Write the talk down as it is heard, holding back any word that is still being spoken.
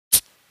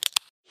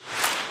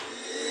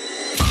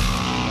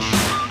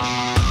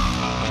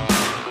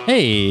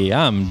Hey,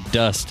 I'm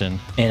Dustin.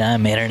 And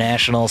I'm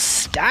International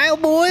Style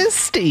Boy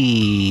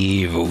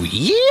Steve.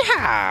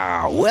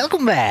 Yeah!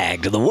 Welcome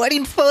back to the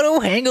Wedding Photo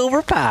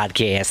Hangover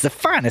Podcast, the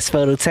finest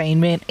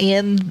phototainment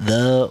in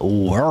the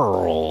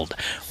world.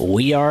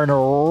 We are an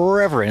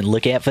irreverent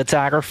look at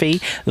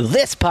photography.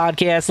 This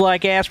podcast,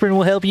 like aspirin,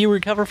 will help you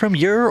recover from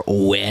your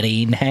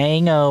wedding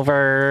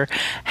hangover.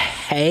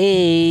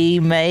 Hey,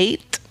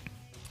 mate.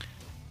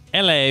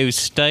 Hello,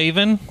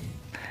 Steven.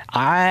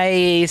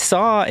 I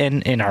saw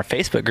in our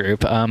Facebook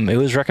group, it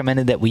was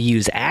recommended that we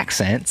use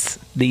accents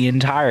the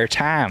entire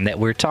time that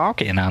we're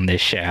talking on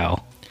this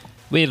show.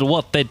 Well,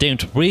 what they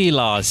don't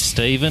realize,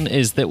 Stephen,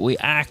 is that we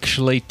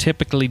actually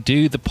typically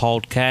do the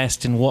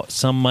podcast in what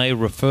some may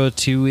refer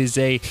to as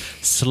a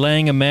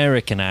slang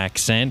American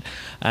accent.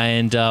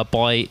 And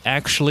by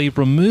actually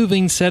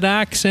removing said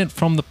accent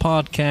from the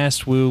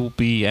podcast, we'll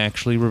be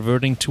actually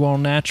reverting to our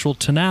natural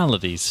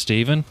tonalities,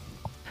 Stephen.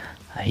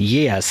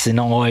 Yes, and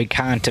I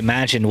can't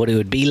imagine what it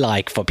would be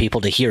like for people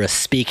to hear us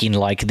speaking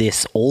like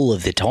this all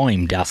of the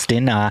time,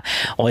 Dustin. I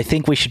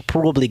think we should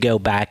probably go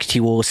back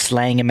to our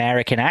slang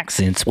American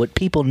accents, what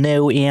people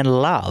know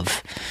and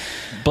love.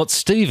 But,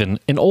 Stephen,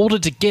 in order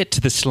to get to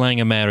the slang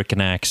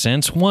American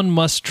accents, one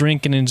must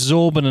drink an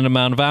exorbitant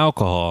amount of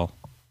alcohol.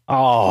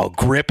 Oh,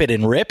 grip it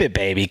and rip it,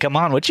 baby. Come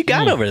on, what you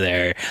got over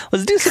there?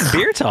 Let's do some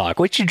beer talk.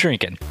 What you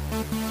drinking?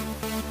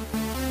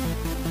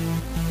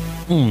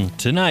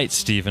 Tonight,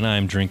 Stephen,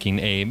 I'm drinking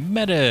a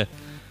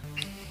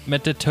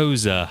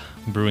Metatoza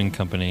Brewing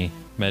Company.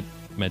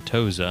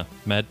 Metazoa.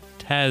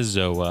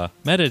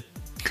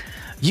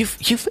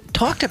 You've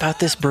talked about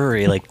this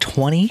brewery like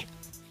 20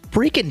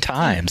 freaking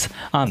times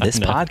on this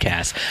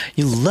podcast.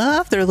 You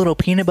love their little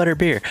peanut butter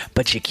beer,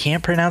 but you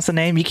can't pronounce the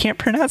name. You can't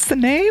pronounce the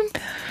name?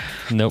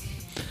 Nope.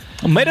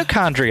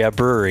 Mitochondria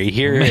Brewery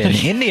here in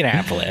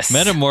Indianapolis.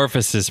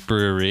 Metamorphosis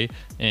Brewery,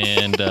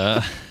 and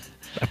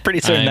I'm pretty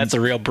certain that's a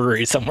real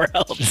brewery somewhere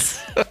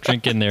else.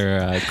 Drinking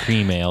their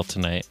cream ale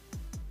tonight.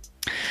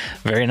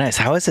 Very nice.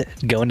 How is it?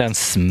 Going down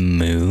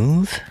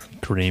smooth?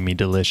 Creamy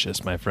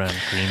delicious, my friend.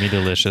 Creamy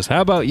delicious.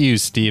 How about you,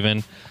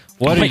 Stephen?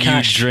 What are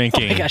you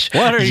drinking? Oh my gosh.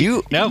 What are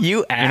you? No,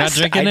 you asked.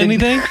 You're not drinking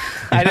anything?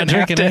 I didn't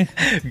have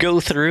to go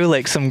through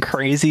like some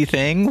crazy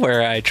thing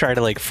where I try to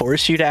like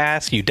force you to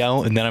ask, you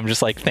don't, and then I'm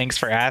just like, thanks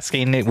for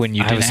asking it when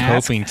you didn't ask. I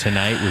was hoping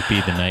tonight would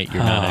be the night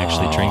you're not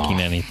actually drinking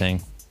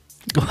anything.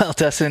 Well,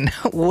 Dustin,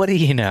 what do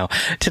you know?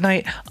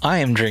 Tonight, I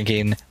am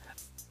drinking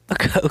a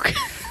Coke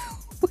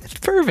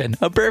with bourbon,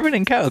 a bourbon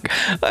and Coke.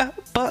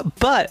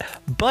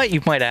 But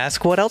you might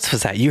ask, what else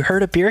was that? You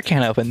heard a beer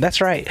can open.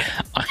 That's right.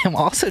 I am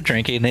also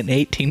drinking an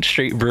 18th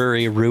Street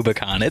Brewery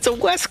Rubicon. It's a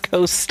West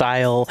Coast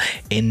style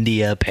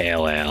India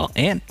Pale Ale.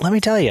 And let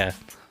me tell you,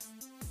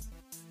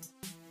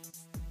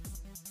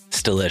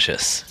 it's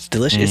delicious. It's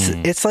delicious.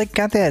 It's like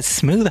got that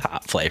smooth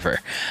hop flavor.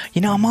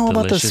 You know, I'm all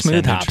about those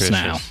smooth hops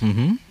now.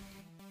 Mm-hmm.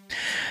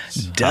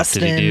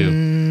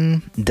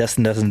 Dustin,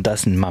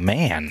 my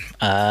man.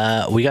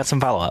 We got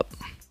some follow-up.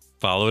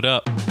 Follow it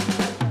up.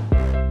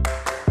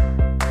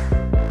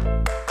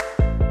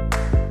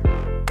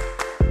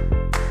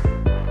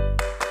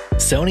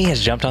 Sony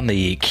has jumped on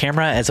the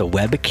camera as a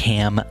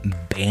webcam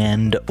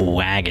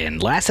bandwagon.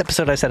 Last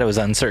episode I said I was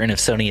uncertain if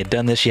Sony had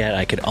done this yet.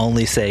 I could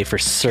only say for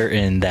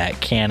certain that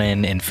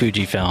Canon and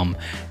Fujifilm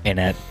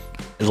and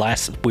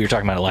we were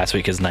talking about it last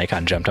week as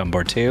Nikon jumped on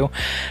board too.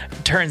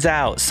 Turns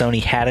out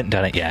Sony hadn't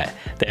done it yet.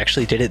 They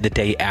actually did it the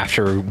day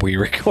after we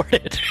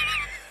recorded.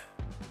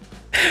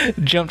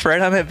 Jumped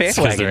right on that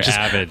bandwagon. Because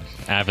they're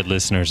avid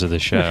listeners of the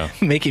show.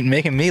 making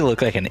me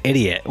look like an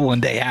idiot one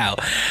day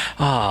out.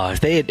 Oh, if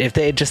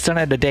they had just done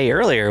it a day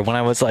earlier when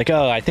I was like,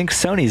 oh, I think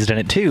Sony's done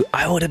it too,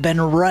 I would have been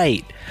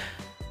right.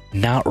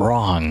 Not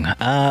wrong.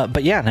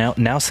 But yeah,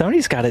 now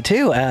Sony's got it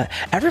too.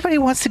 Everybody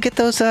wants to get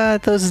those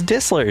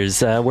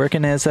Disslers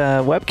working as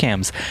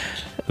webcams.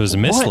 Those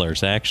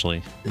Misslers, actually.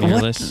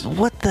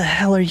 What the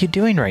hell are you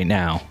doing right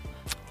now?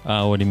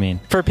 What do you mean?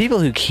 For people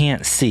who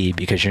can't see,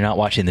 because you're not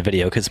watching the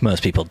video, because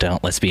most people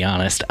don't, let's be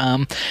honest.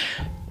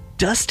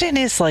 Dustin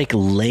is like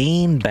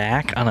laying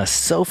back on a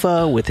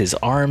sofa with his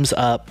arms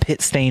up,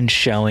 pit stains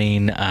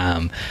showing,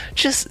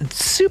 just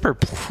super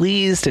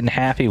pleased and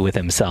happy with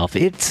himself.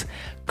 It's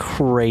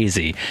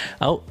crazy.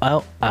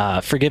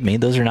 Forgive me,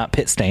 those are not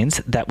pit stains.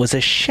 That was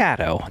a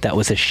shadow.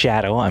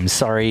 I'm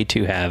sorry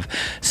to have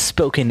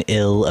spoken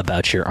ill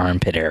about your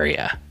armpit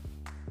area.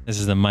 This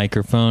is the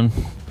microphone,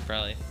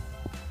 probably,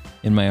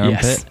 in my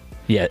armpit. Yes.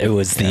 Yeah, it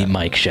was the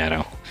mic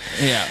shadow.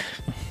 Yeah.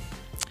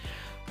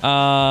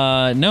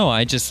 No,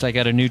 I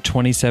got a new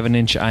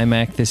 27-inch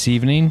iMac this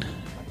evening,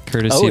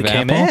 courtesy of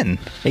Apple.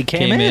 It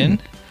came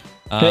in.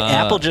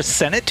 Apple just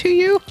sent it to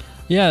you?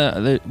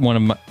 Yeah, one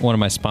of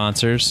my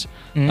sponsors.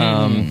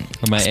 My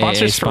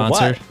Sponsors AA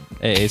sponsor. For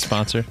what? AA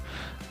sponsor.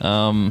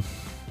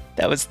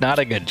 That was not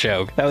a good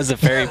joke. That was a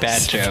very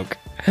bad joke.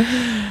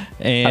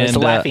 And I was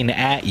laughing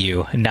at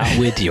you, not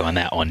with you on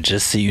that one,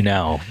 just so you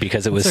know,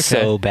 because it was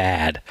so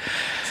bad.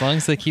 As long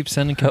as they keep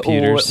sending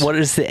computers. What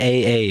is the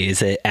AA?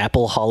 Is it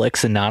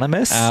Appleholics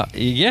Anonymous?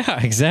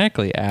 Yeah,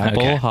 exactly.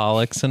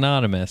 Appleholics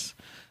Anonymous.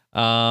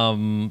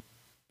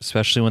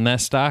 Especially when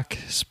that stock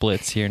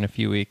splits here in a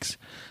few weeks.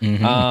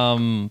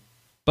 Mm-hmm.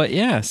 But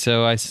yeah,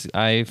 so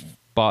I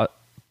bought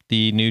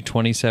the new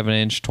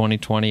 27-inch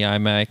 2020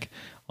 iMac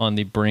on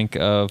the brink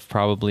of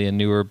probably a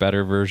newer,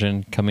 better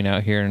version coming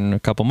out here in a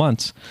couple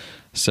months.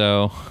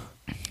 So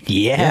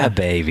yeah.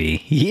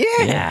 Baby.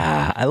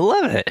 Yeah. I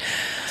love it.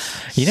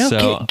 You know,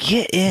 So-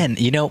 get in.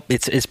 You know,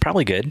 it's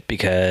probably good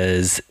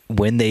because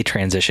when they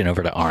transition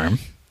over to ARM,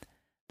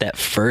 that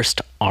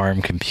first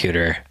ARM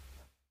computer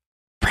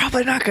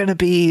probably not going to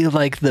be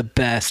like the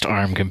best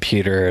ARM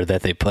computer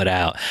that they put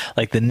out.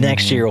 Like the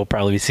next year, we'll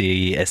probably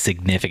see a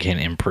significant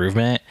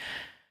improvement.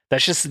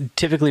 That's just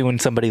typically when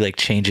somebody like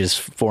changes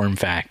form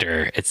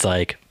factor. It's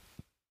like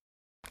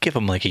give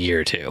them like a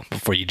year or two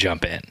before you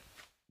jump in.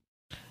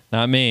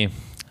 Not me.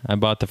 I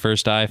bought the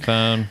first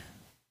iPhone,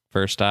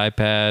 first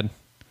iPad,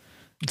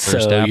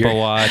 first Apple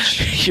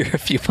Watch. You're a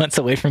few months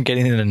away from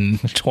getting a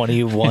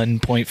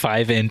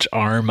 21.5 inch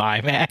ARM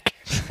iMac.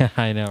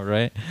 I know,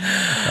 right?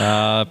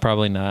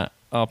 Probably not.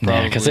 I'll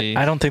Yeah, because probably.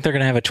 I don't think they're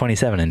going to have a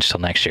 27 inch till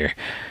next year.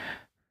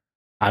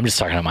 I'm just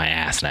talking on my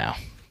ass now.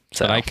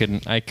 So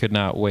But I could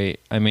not wait.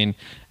 I mean,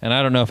 and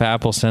I don't know if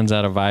Apple sends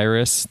out a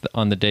virus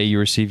on the day you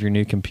receive your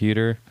new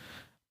computer,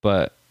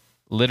 but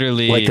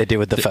literally, like they do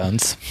with the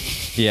phones.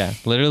 yeah,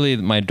 literally,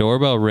 my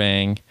doorbell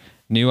rang,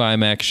 new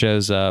iMac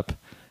shows up,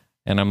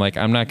 and I'm like,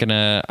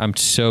 I'm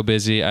so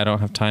busy, I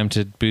don't have time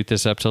to boot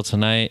this up till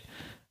tonight.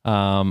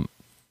 And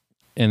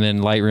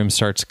then Lightroom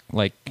starts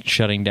like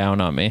shutting down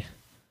on me.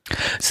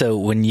 So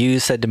when you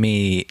said to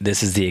me,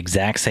 this is the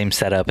exact same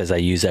setup as I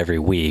use every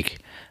week,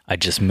 I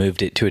just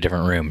moved it to a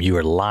different room, you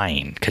were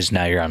lying because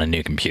now you're on a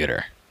new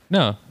computer.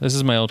 No, this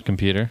is my old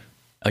computer.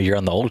 Oh, you're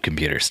on the old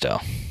computer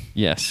still.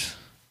 Yes.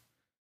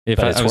 If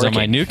But I it's was on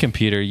my working. new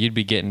computer, you'd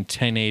be getting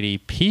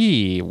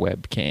 1080p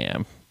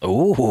webcam.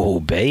 Ooh,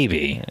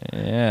 baby.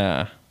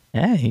 Yeah.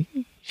 Yeah, you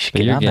should But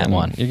get you're on getting, that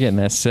one. You're getting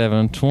that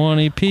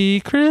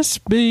 720p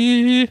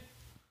crispy.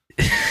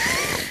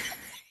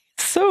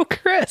 So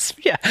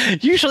crisp. Yeah.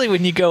 Usually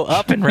when you go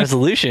up in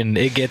resolution,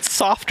 it gets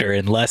softer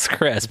and less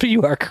crisp.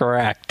 You are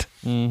correct.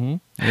 Mm-hmm.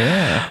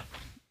 Yeah.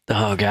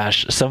 Oh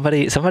gosh.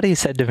 Somebody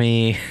said to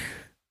me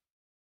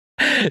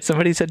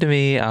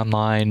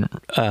online,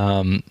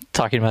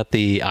 talking about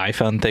the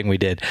iPhone thing we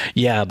did.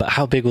 Yeah, but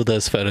how big will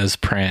those photos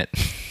print?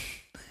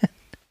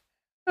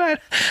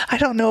 I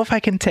don't know if I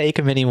can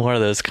take many more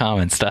of those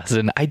comments,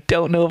 Dustin. I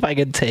don't know if I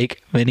can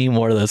take many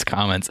more of those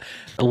comments.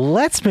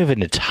 Let's move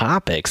into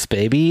topics,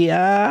 baby.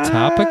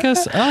 Topic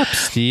us up,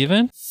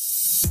 Steven.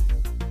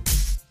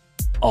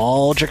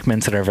 Aldrich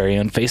Minson, our very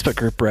own Facebook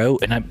group,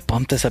 wrote, and I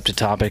bumped this up to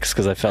topics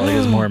because I felt like it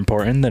was more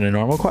important than a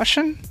normal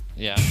question.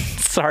 Yeah.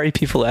 Sorry,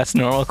 people ask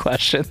normal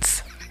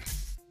questions.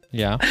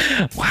 Yeah.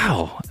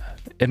 Wow.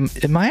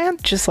 Am I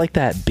just like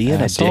that being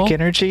Asshole? a dick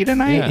energy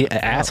tonight? Yeah.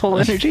 Asshole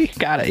energy?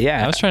 Got it,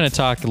 yeah. I was trying to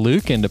talk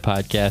Luke into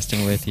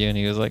podcasting with you, and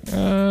he was like,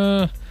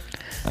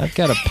 I've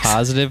got a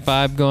positive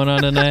vibe going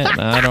on tonight, and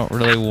I don't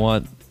really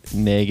want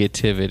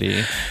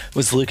negativity.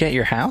 Was Luke at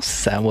your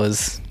house? That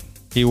was...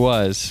 He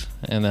was,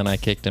 and then I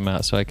kicked him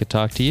out so I could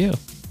talk to you.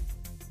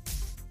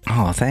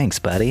 Oh, thanks,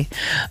 buddy.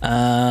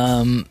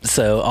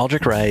 So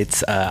Aldrich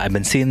writes, I've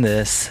been seeing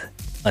this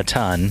a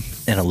ton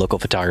in a local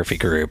photography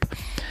group.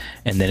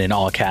 And then in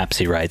all caps,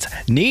 he writes,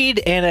 need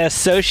an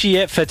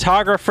associate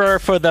photographer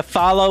for the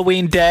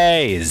following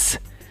days. :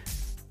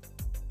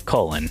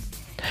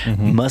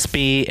 must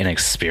be an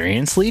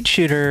experienced lead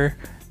shooter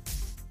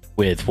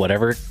with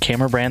whatever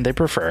camera brand they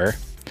prefer.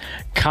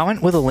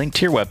 Comment with a link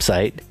to your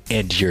website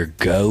and your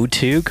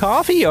go-to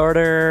coffee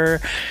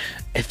order.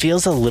 It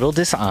feels a little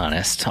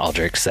dishonest,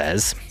 Aldrich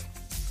says,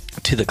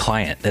 to the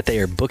client that they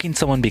are booking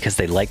someone because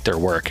they like their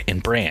work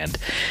and brand,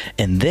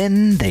 and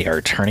then they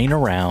are turning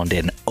around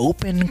an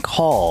open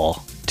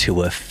call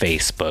to a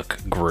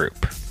Facebook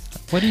group.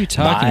 What are you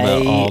talking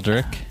about,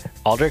 Aldrich?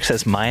 Aldrich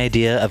says, my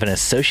idea of an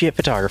associate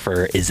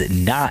photographer is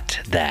not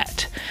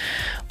that.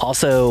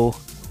 Also,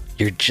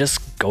 you're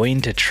just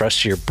going to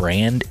trust your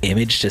brand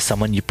image to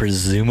someone you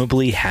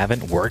presumably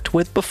haven't worked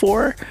with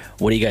before?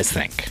 What do you guys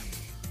think?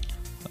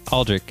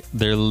 Aldrich,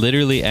 they're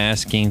literally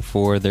asking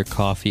for their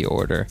coffee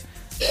order.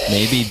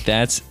 Maybe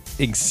that's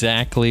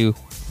exactly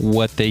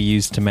what they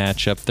use to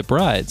match up the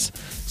brides.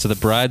 So the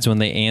brides, when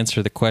they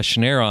answer the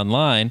questionnaire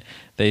online,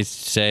 they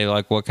say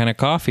like what kind of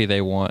coffee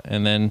they want,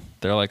 and then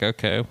they're like,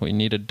 okay, we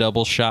need a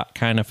double shot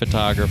kind of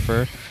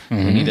photographer,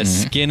 we need a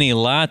skinny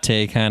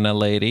latte kind of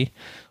lady,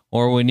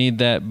 or we need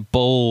that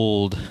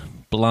bold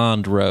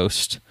blonde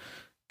roast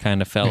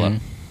kind of fella.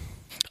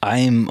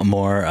 I'm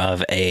more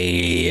of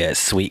a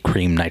sweet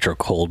cream nitro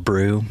cold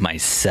brew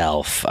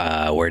myself.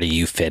 Where do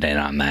you fit in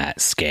on that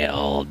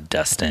scale,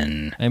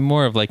 Dustin? I'm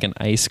more of like an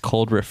ice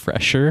cold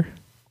refresher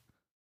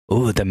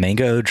Ooh, the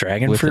mango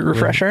dragon fruit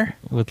refresher?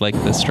 with like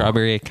the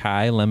strawberry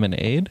acai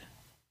lemonade.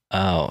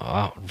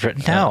 No.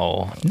 What?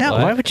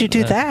 Why would you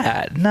do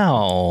that?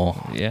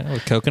 No. Yeah,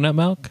 with coconut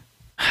milk.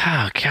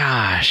 Oh,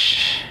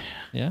 gosh.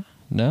 Yeah,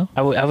 no.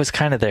 I was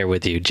kind of there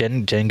with you.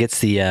 Jen gets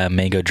the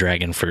mango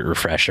dragon fruit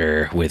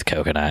refresher with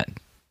coconut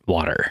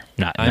water,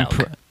 not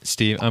milk.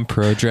 Steve, I'm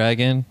pro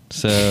dragon,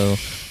 so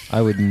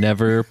I would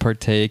never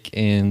partake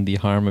in the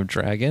harm of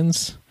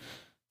dragons.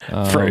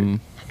 Fruit.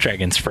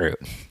 Dragon's fruit.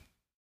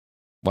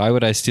 Why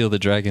would I steal the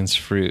dragon's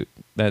fruit?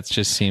 That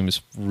just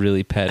seems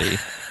really petty.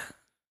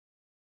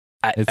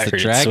 It's the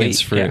dragon's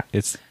fruit.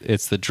 Yeah.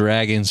 It's the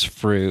dragon's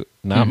fruit,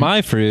 not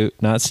my fruit,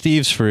 not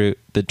Steve's fruit.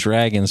 The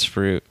dragon's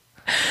fruit.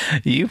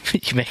 You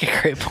make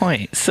a great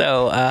point.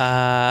 So,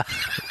 yeah,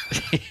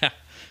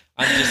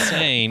 I'm just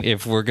saying,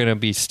 if we're gonna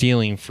be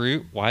stealing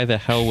fruit, why the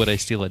hell would I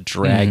steal a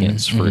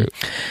dragon's fruit?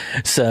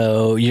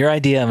 So, your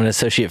idea of an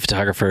associate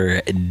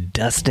photographer,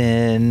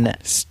 Dustin,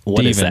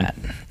 what is that?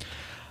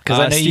 Because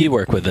I know you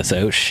work with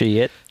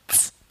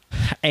associates.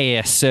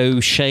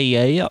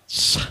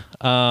 Associates.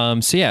 So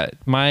yeah,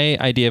 my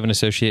idea of an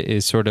associate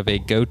is sort of a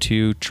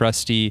go-to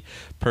trusty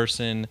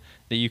person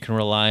that you can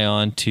rely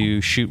on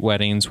to shoot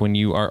weddings when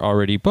you are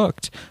already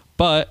booked.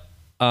 But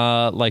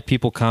like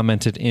people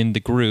commented in the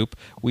group,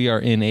 we are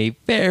in a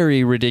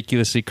very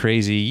ridiculously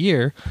crazy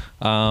year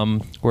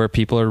where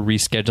people are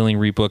rescheduling,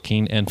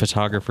 rebooking, and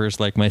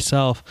photographers like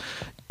myself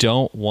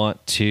don't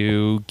want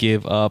to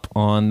give up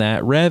on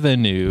that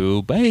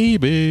revenue,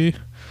 baby.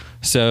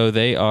 So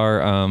they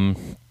are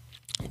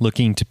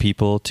looking to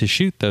people to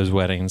shoot those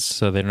weddings.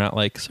 So they're not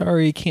like,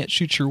 sorry, can't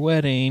shoot your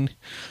wedding.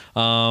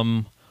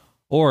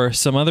 Or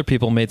some other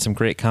people made some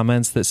great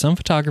comments that some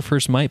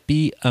photographers might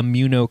be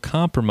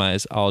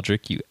immunocompromised.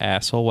 Aldrich, you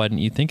asshole. Why didn't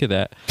you think of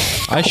that?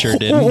 I sure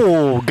didn't.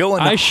 Oh,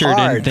 sure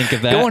didn't think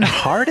of that. Going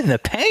hard in the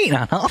paint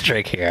on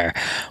Aldrich here.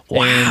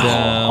 Wow.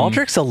 And,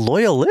 Aldrich's a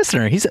loyal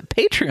listener. He's a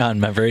Patreon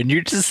member, and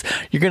you're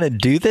going to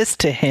do this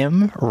to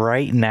him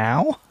right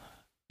now?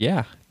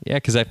 Yeah. Yeah,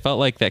 because I felt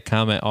like that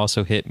comment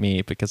also hit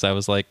me because I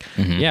was like,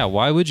 yeah,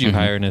 why would you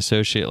hire an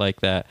associate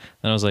like that?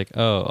 And I was like,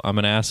 oh, I'm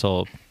an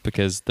asshole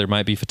because there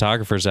might be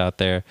photographers out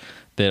there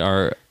that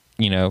are,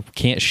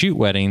 can't shoot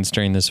weddings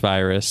during this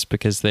virus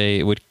because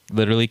they would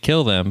literally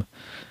kill them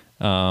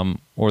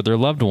or their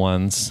loved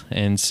ones.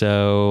 And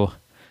so,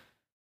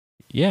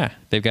 yeah,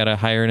 they've got to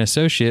hire an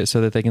associate so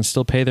that they can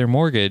still pay their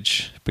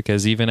mortgage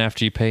because even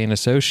after you pay an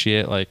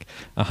associate like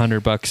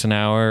 $100 an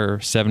hour or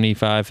 $75,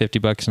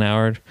 $50 an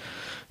hour,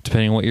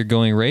 depending on what your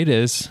going rate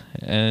is,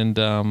 and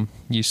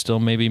you still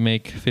maybe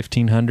make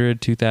 $1,500,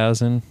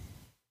 $2,000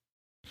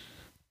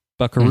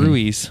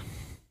 buckaroos.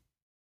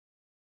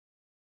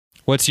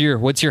 What's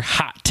your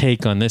hot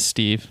take on this,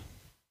 Steve?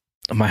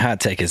 My hot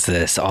take is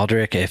this.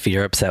 Aldrich, if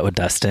you're upset with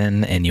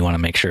Dustin and you want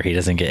to make sure he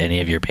doesn't get any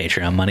of your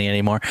Patreon money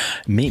anymore,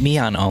 meet me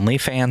on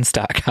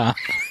onlyfans.com.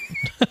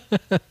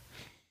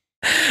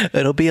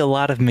 It'll be a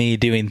lot of me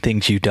doing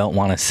things you don't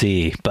want to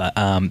see, but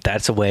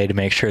that's a way to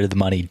make sure the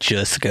money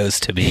just goes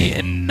to me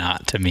and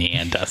not to me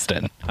and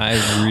Dustin.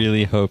 I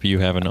really hope you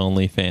have an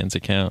OnlyFans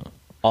account.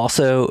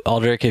 Also,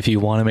 Aldrich, if you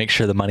want to make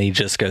sure the money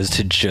just goes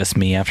to just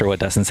me after what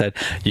Dustin said,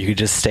 you could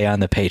just stay on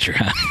the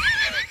Patreon.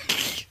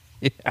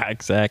 Yeah,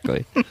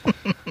 exactly.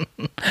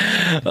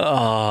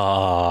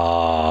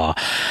 Oh...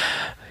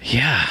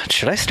 Yeah,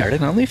 should I start an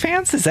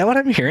OnlyFans? Is that what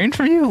I'm hearing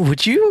from you?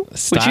 Would you?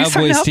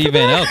 Styleboy Steve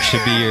Van Elk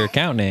should be your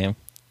account name.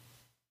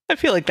 I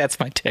feel like that's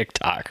my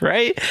TikTok,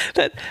 right?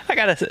 That's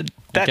gotta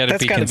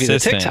be the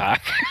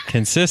TikTok.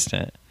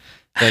 Consistent.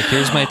 Like,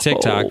 here's my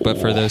TikTok, but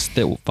for those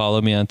that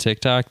follow me on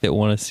TikTok that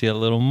want to see a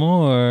little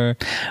more.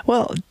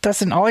 Well,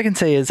 Dustin, all I can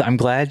say is I'm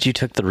glad you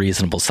took the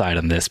reasonable side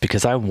on this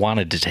because I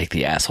wanted to take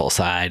the asshole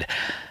side.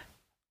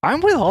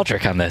 I'm with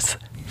Aldrich on this.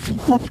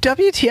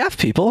 WTF,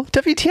 people.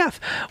 WTF.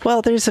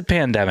 Well, there's a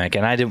pandemic,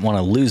 and I didn't want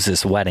to lose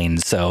this wedding,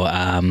 so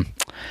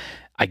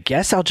I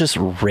guess I'll just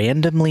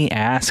randomly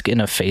ask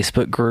in a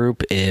Facebook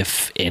group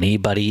if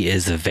anybody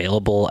is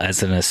available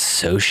as an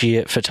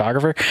associate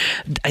photographer.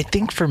 I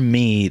think for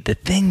me, the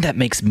thing that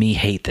makes me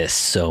hate this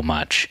so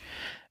much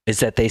is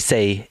that they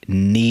say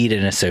need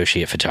an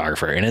associate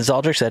photographer. And as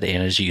Aldrich said,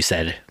 and as you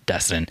said,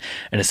 Dustin,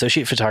 an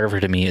associate photographer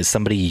to me is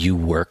somebody you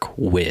work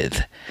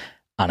with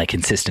on a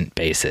consistent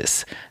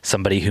basis,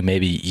 somebody who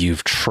maybe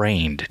you've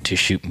trained to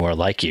shoot more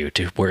like you,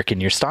 to work in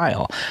your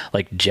style.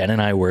 Like Jen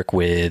and I work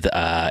with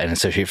an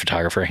associate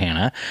photographer,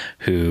 Hannah,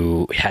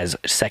 who has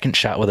second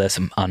shot with us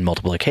on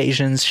multiple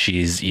occasions.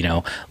 She's,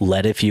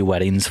 led a few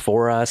weddings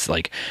for us.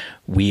 Like,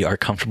 we are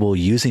comfortable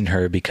using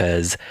her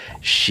because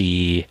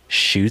she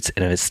shoots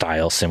in a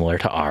style similar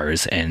to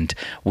ours, and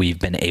we've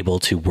been able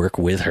to work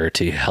with her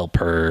to help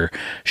her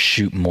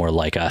shoot more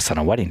like us on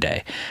a wedding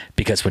day.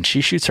 Because when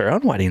she shoots her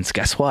own weddings,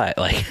 guess what?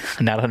 Like,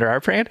 not under our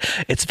brand,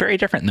 it's very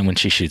different than when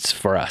she shoots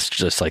for us,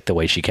 just like the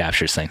way she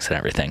captures things and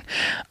everything.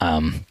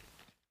 And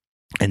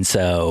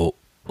so,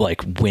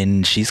 like,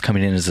 when she's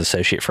coming in as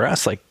associate for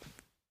us, like,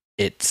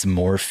 it's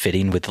more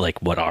fitting with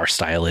like what our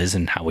style is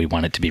and how we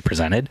want it to be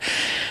presented.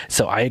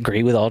 So I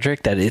agree with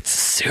Aldrich that it's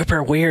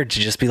super weird to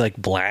just be like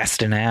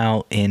blasting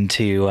out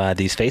into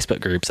these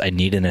Facebook groups. I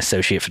need an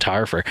associate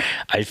photographer.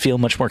 I'd feel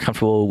much more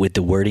comfortable with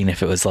the wording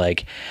if it was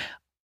like,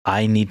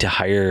 I need to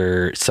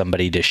hire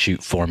somebody to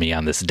shoot for me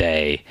on this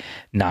day,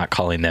 not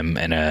calling them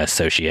an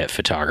associate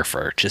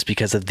photographer, just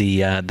because of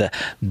the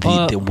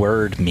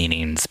word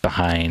meanings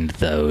behind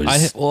those.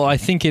 I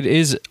think it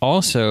is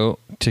also,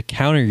 to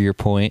counter your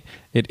point,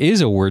 it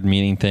is a word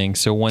meaning thing.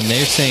 So when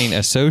they're saying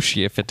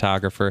associate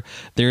photographer,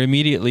 they're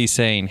immediately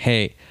saying,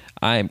 hey,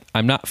 I'm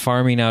not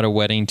farming out a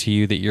wedding to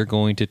you that you're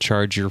going to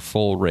charge your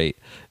full rate.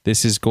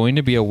 This is going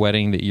to be a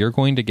wedding that you're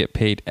going to get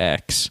paid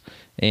X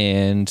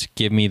and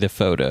give me the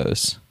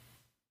photos.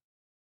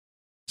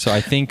 So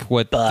I think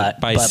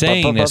by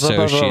saying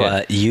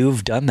associate,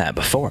 you've done that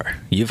before.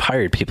 You've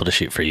hired people to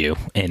shoot for you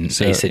in a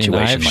situation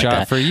like that. I've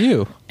shot for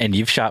you, and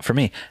you've shot for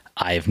me.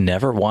 I've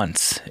never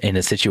once in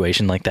a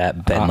situation like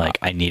that been like,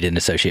 I need an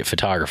associate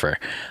photographer.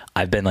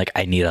 I've been like,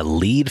 I need a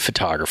lead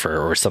photographer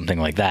or something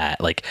like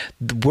that. Like,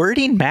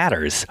 wording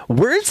matters.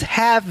 Words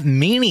have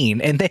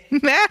meaning and they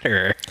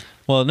matter.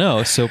 Well,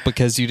 no. So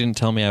because you didn't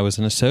tell me I was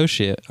an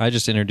associate, I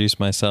just introduced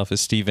myself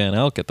as Steve Van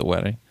Elk at the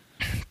wedding.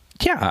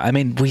 Yeah, I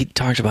mean, we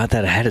talked about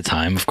that ahead of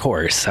time, of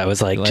course. I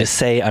was like, just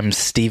say I'm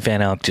Steve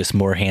Van Elk, just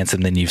more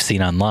handsome than you've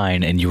seen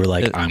online. And you were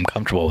like, I'm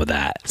comfortable with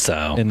that.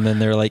 So, and then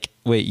they're like,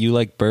 wait, you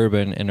like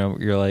bourbon? And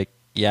you're like,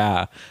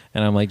 yeah.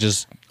 And I'm like,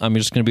 I'm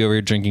just going to be over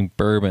here drinking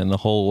bourbon the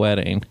whole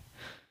wedding.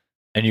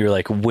 And you were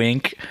like,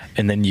 wink.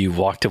 And then you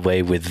walked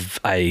away with,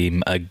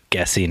 I'm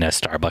guessing, a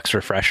Starbucks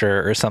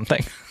refresher or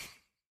something.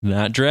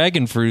 Not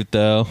dragon fruit,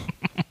 though.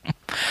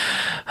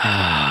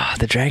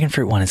 The dragon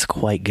fruit one is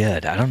quite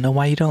good. I don't know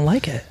why you don't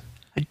like it.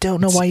 I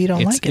don't know why you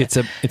don't like it.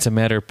 It's a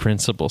matter of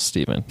principle,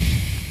 Stephen.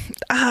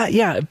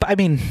 Yeah. I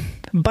mean,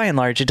 by and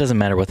large, it doesn't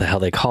matter what the hell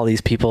they call these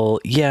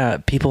people. Yeah,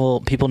 people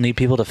need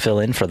people to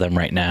fill in for them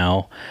right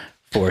now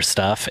for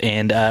stuff.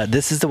 And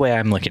this is the way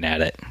I'm looking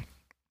at it.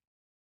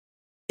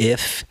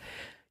 If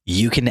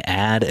you can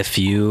add a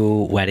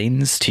few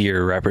weddings to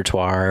your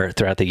repertoire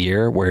throughout the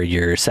year where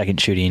you're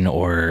second shooting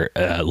or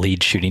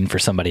lead shooting for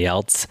somebody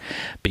else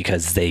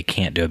because they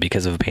can't do it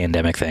because of a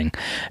pandemic thing,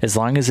 as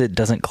long as it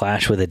doesn't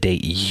clash with a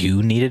date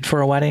you needed for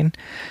a wedding,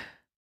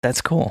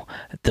 that's cool.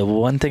 The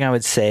one thing I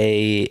would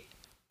say,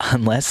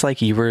 unless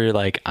like you were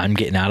like, I'm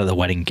getting out of the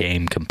wedding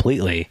game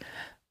completely,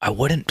 I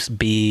wouldn't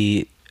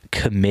be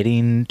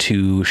committing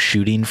to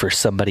shooting for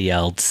somebody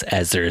else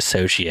as their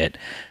associate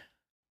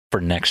for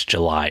next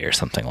July or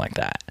something like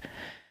that.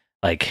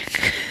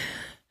 Like,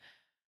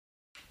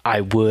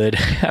 I would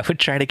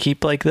try to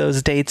keep like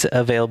those dates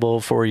available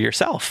for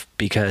yourself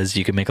because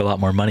you can make a lot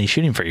more money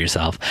shooting for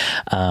yourself.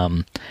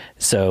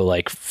 So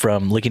like,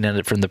 from looking at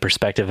it from the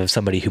perspective of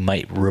somebody who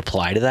might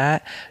reply to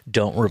that,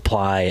 don't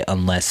reply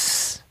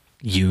unless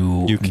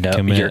you know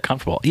you're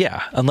comfortable.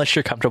 Yeah, unless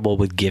you're comfortable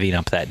with giving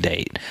up that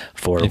date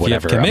for if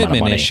whatever you have commitment amount of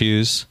money.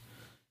 Issues,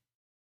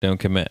 don't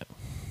commit.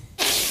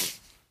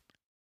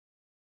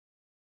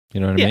 You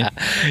know what I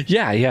mean?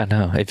 Yeah.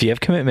 No, if you have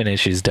commitment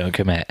issues, don't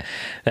commit.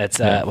 That's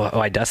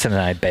why Dustin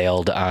and I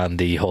bailed on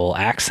the whole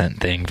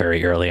accent thing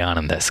very early on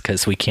in this,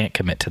 because we can't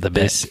commit to the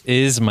bit. This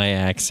is my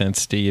accent,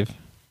 Steve.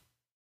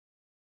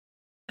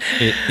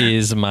 It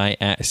is my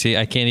see.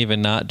 I can't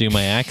even not do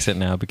my accent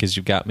now because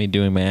you've got me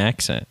doing my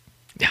accent.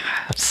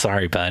 I'm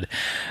sorry, bud.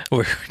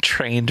 We're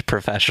trained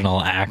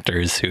professional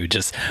actors who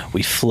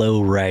we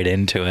flow right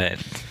into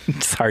it.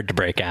 It's hard to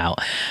break out.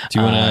 Do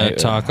you want to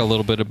talk a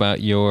little bit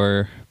about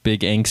your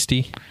big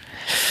angsty?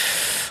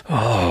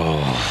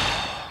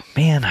 Oh,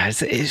 man.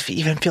 It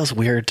even feels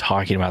weird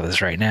talking about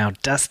this right now.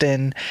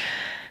 Dustin,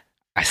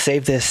 I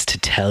saved this to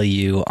tell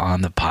you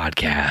on the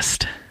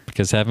podcast.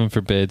 Because heaven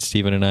forbid,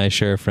 Stephen and I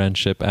share a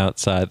friendship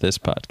outside this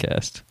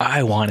podcast.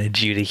 I wanted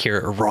you to hear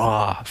it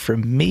raw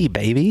from me,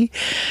 baby.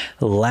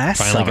 Finally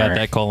got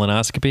that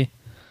colonoscopy?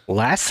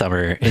 Last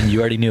summer, and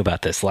you already knew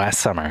about this, last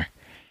summer,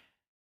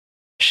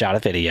 shot a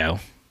video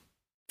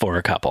for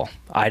a couple.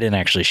 I didn't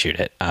actually shoot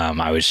it.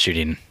 I was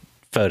shooting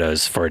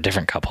photos for a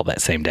different couple that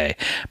same day.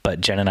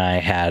 But Jen and I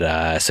had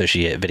an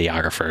associate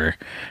videographer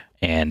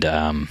and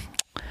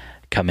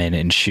come in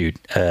and shoot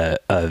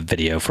a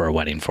video for a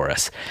wedding for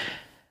us.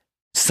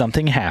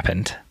 Something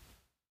happened.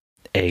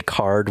 A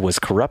card was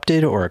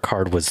corrupted or a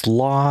card was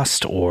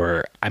lost,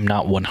 or I'm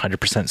not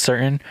 100%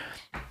 certain.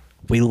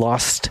 We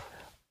lost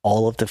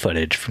all of the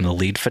footage from the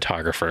lead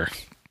photographer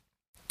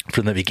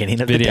from the beginning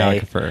of the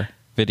day.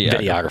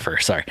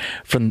 Videographer, sorry.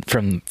 From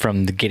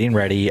the getting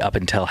ready up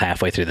until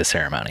halfway through the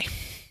ceremony.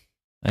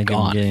 I'm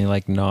getting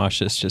like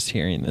nauseous just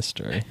hearing this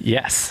story.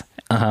 Yes.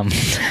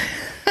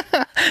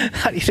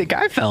 How do you think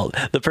I felt?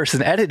 The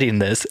person editing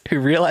this who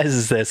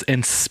realizes this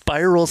and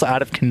spirals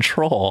out of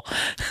control.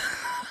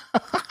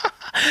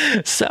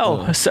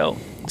 So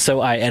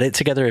I edit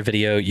together a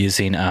video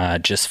using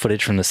just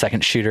footage from the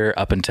second shooter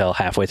up until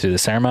halfway through the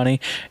ceremony,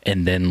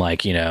 and then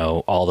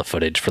all the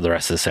footage for the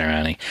rest of the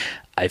ceremony.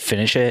 I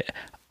finish it.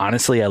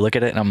 Honestly, I look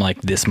at it and I'm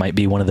like, this might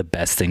be one of the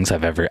best things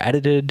I've ever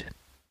edited.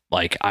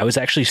 Like, I was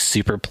actually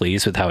super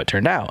pleased with how it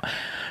turned out,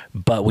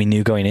 but we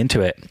knew going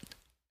into it,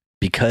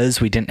 because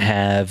we didn't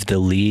have the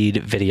lead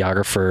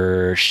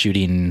videographer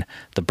shooting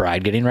the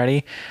bride getting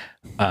ready,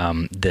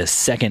 the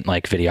second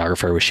like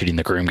videographer was shooting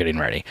the groom getting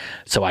ready.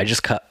 So I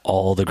just cut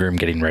all the groom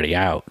getting ready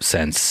out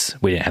since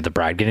we didn't have the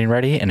bride getting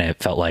ready, and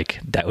it felt like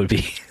that would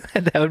be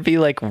that would be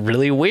like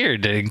really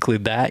weird to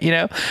include that, you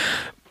know?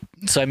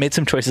 So I made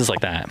some choices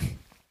like that.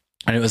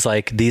 And it was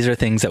like, these are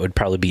things that would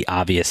probably be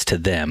obvious to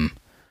them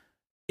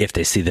if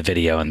they see the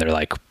video and they're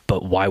like,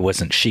 but why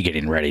wasn't she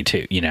getting ready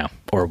too, you know?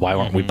 Or why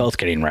weren't we both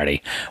getting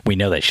ready? We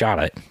know they shot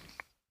it.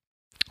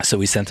 So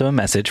we sent them a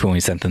message when we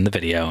sent them the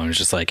video, and it was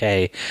just like,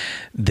 hey,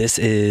 this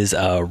is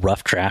a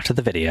rough draft of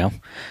the video.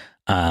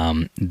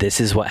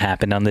 This is what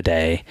happened on the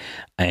day,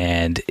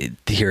 and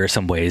here are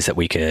some ways that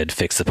we could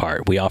fix the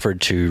part. We offered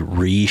to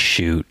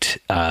reshoot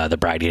the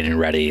bride getting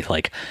ready,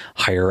 like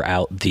hire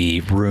out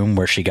the room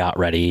where she got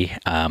ready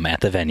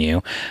at the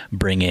venue,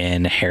 bring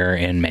in hair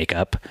and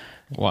makeup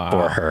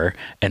for her,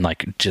 and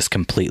like just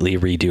completely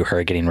redo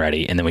her getting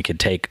ready. And then we could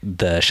take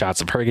the shots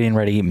of her getting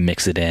ready,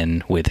 mix it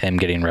in with him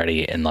getting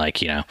ready, and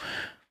like, you know,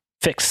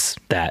 fix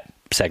that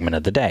segment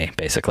of the day,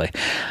 basically.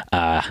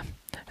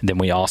 Then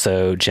we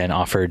also, Jen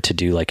offered to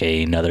do like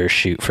another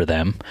shoot for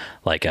them,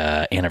 like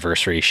a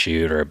anniversary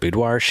shoot or a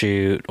boudoir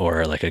shoot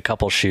or like a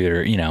couple shoot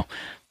or, you know,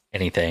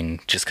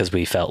 anything, just because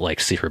we felt like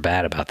super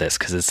bad about this,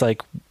 because it's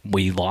like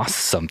we lost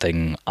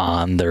something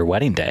on their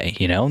wedding day,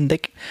 you know? And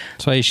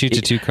that's why you shoot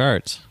to 2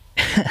 cards.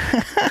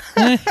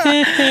 Oh,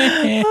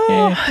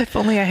 if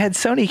only I had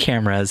Sony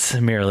cameras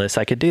mirrorless,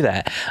 I could do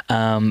that.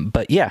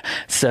 But yeah,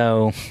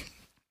 so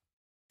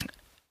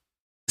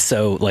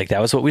like that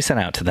was what we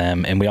sent out to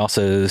them, and we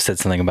also said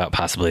something about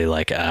possibly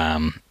like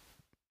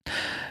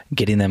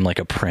getting them like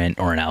a print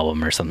or an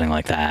album or something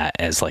like that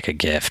as like a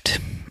gift,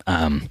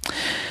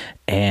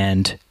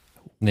 and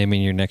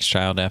naming your next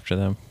child after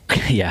them.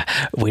 Yeah,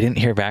 we didn't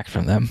hear back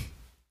from them.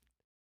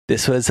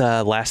 This was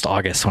last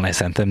August when I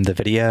sent them the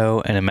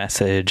video and a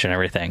message and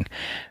everything.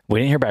 We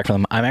didn't hear back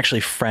from them. I'm actually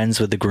friends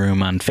with the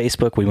groom on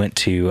Facebook. We went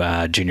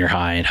to junior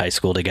high and high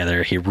school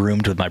together. He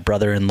roomed with my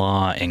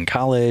brother-in-law in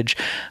college.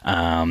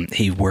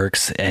 He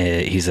works,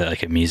 he's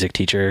like a music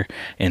teacher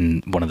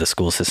in one of the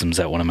school systems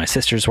that one of my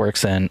sisters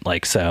works in.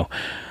 Like, so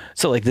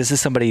like this is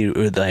somebody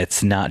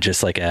that's not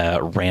just like a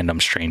random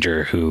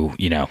stranger who,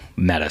 you know,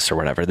 met us or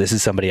whatever. This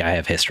is somebody I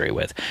have history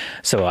with.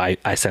 So I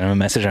sent him a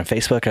message on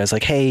Facebook. I was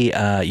like, hey,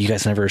 you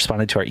guys never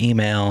responded to our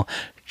email.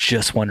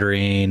 Just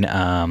wondering,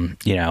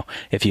 you know,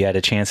 if you had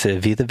a chance to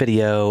view the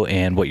video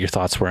and what your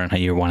thoughts were on how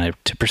you wanted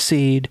to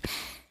proceed.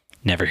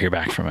 Never hear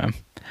back from him.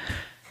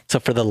 So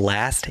for the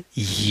last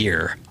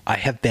year, I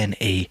have been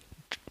a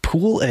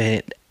pool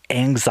of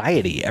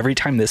anxiety every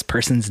time this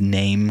person's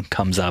name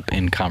comes up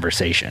in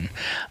conversation.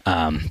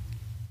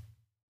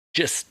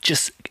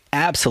 Just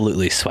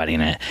absolutely sweating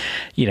it.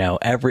 You know,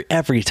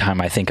 every time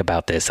I think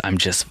about this, I'm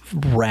just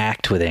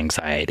racked with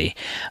anxiety.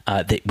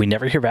 We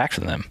never hear back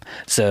from them.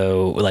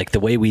 So like the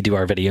way we do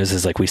our videos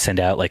is like we send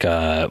out like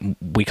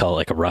we call it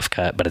like a rough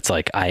cut, but it's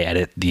like I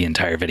edit the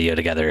entire video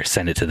together,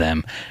 send it to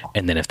them,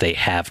 and then if they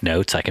have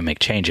notes, I can make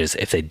changes.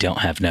 If they don't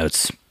have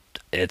notes,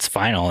 it's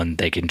final and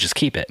they can just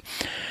keep it.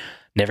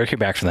 Never hear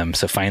back from them.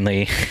 So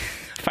finally,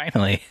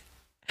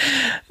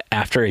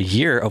 after a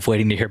year of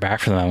waiting to hear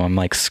back from them, I'm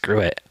like, screw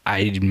it.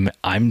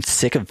 I'm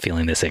sick of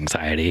feeling this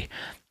anxiety.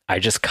 I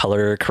just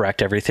color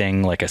correct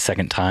everything like a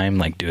second time,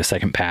 like do a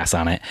second pass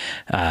on it,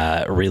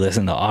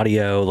 re-listen to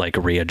audio, like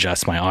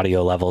readjust my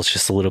audio levels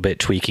just a little bit,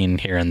 tweaking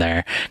here and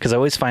there. Cause I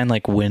always find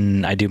like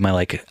when I do my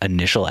like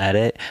initial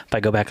edit, if I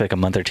go back like a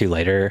month or two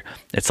later,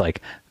 it's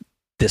like,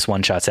 this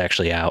one shot's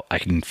actually out. I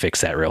can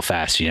fix that real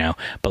fast, you know?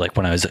 But like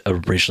when I was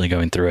originally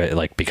going through it,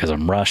 like because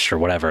I'm rushed or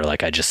whatever,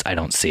 like I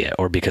don't see it,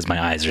 or because my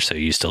eyes are so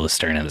used to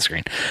staring at the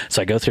screen. So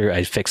I go through,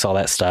 I fix all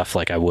that stuff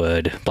like I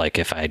would, like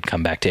if I'd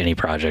come back to any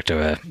project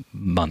a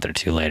month or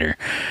two later,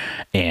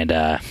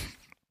 and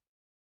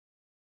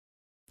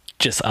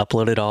just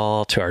upload it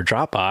all to our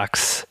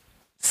Dropbox,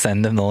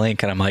 send them the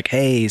link, and I'm like,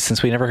 hey,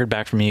 since we never heard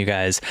back from you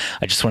guys,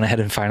 I just went ahead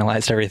and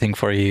finalized everything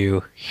for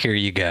you. Here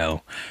you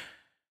go.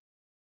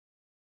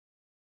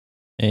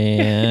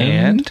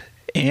 And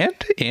we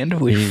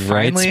he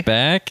finally writes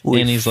back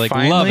and he's like,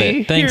 love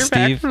it. Thanks,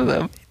 Steve. From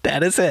them.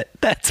 That is it.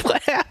 That's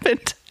what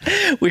happened.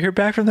 We hear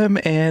back from them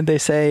and they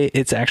say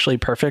it's actually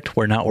perfect.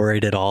 We're not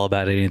worried at all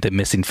about any of the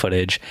missing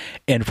footage.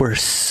 And we're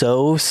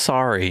so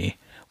sorry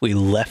we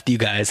left you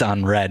guys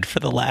on red for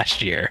the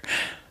last year.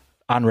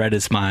 On red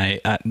is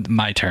my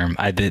term.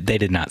 They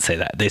did not say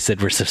that. They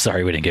said, we're so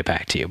sorry we didn't get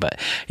back to you.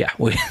 But yeah,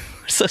 we're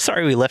so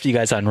sorry we left you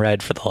guys on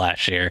red for the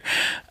last year.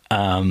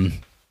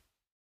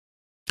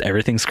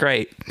 Everything's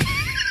great.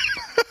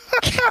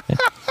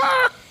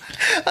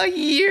 a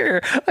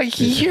year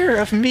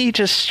of me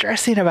just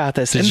stressing about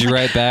this. Did you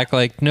write back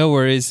like, no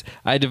worries,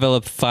 I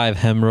developed 5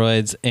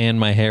 hemorrhoids and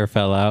my hair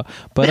fell out,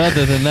 but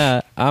other than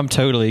that, I'm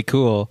totally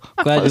cool.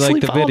 Glad you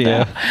liked the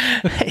video.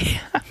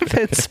 Hey, I've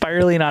been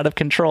spiraling out of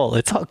control.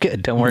 It's all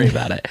good. Don't worry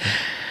about it.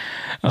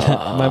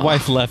 My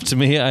wife left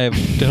me. I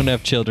don't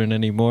have children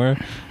anymore.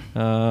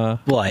 Well,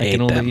 I ate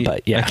them,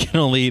 but yeah. I can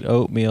only eat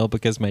oatmeal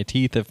because my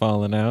teeth have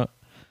fallen out.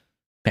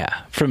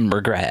 Yeah, from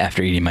regret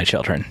after eating my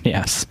children.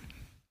 Yes.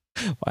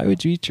 Why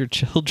would you eat your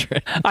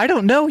children? I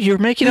don't know. You're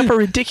making up a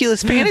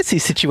ridiculous fantasy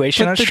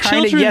situation. I was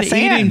trying to yes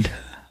and.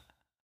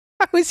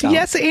 I was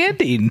yes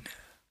anding.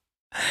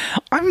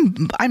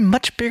 I'm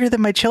much bigger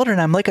than my children.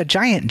 I'm like a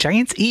giant.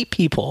 Giants eat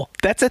people.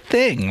 That's a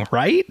thing,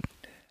 right?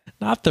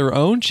 Not their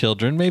own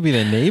children, maybe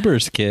the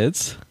neighbor's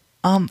kids.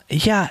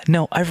 Yeah,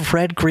 no, I've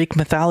read Greek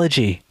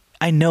mythology.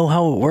 I know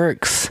how it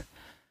works.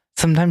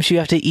 Sometimes you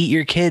have to eat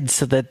your kids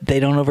so that they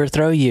don't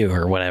overthrow you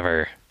or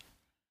whatever.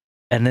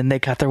 And then they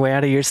cut their way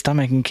out of your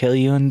stomach and kill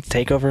you and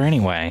take over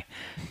anyway.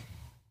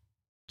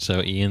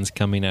 So Ian's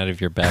coming out of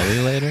your belly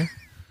later?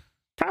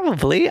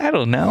 Probably. I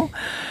don't know.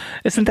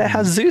 Isn't that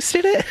how Zeus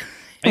did it?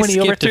 When he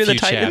overthrew the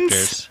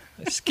Titans?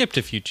 I skipped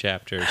a few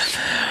chapters.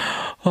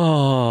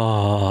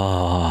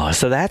 Oh,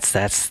 so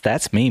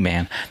that's me,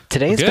 man.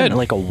 Today's been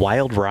like a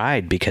wild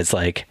ride because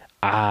like,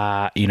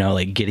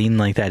 like getting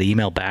like that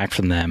email back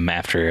from them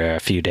after a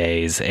few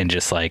days and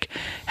just like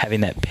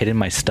having that pit in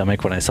my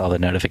stomach when I saw the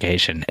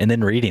notification and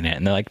then reading it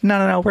and they're like,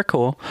 no, we're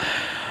cool.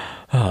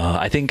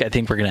 I think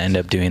we're gonna end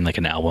up doing like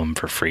an album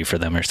for free for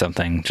them or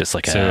something. Just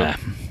like can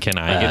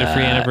I get a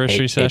free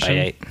anniversary session?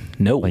 8x8.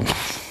 No. Like,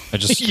 I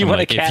just you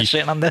want to cash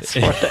in on this for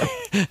them?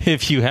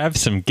 If you have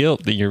some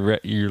guilt that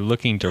you're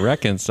looking to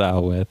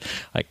reconcile with,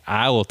 like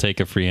I will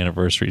take a free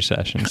anniversary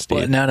session,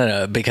 Steve. Well,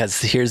 no,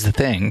 because here's the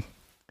thing.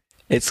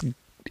 It's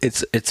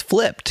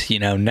flipped,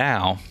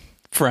 now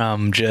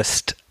from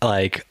just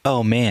like,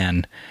 oh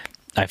man,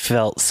 I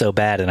felt so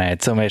bad and I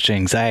had so much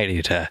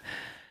anxiety to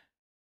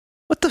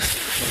what the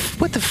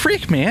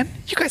freak, man?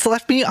 You guys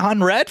left me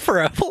on red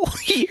for a whole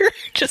year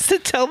just to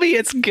tell me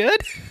it's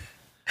good?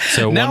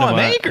 So now I'm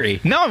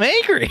angry. Now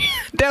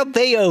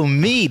they owe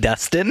me,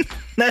 Dustin.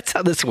 That's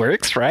how this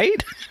works,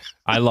 right?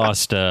 I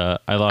lost a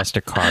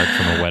card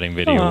from a wedding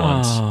video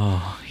once.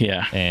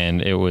 Yeah.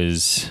 And it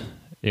was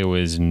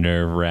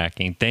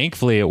nerve-wracking.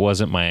 Thankfully, it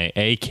wasn't my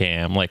A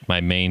cam, like my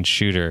main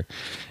shooter.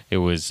 It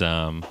was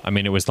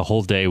it was the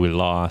whole day we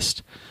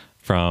lost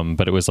from,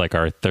 but it was like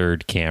our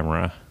third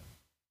camera.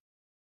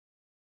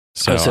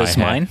 So it's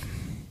mine?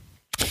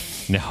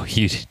 No,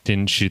 you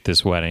didn't shoot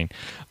this wedding,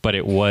 but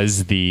it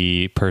was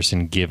the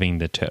person giving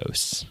the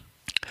toasts.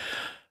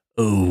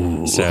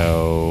 Ooh.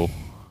 So,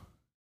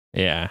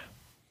 yeah.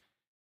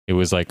 It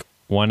was like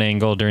one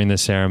angle during the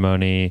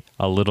ceremony,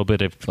 a little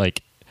bit of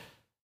like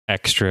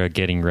extra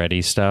getting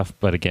ready stuff,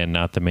 but again,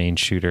 not the main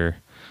shooter.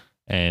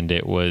 And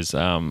it was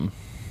the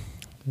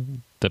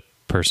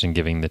person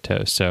giving the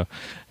toast. So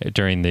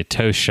during the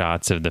toast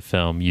shots of the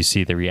film, you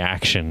see the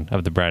reaction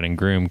of the bride and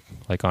groom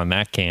like on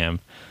that cam.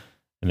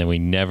 And then we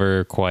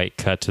never quite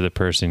cut to the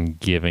person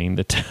giving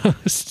the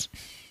toast.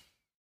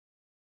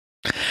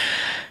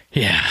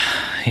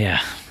 Yeah.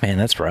 Man,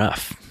 that's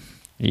rough.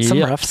 Yep. Some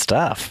rough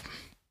stuff.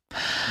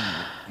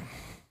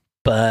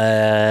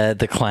 But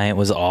the client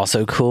was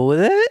also cool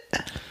with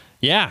it?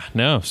 Yeah,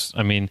 no.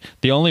 I mean,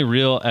 the only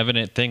real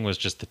evident thing was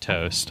just the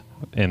toast.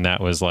 And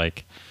that was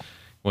like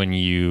when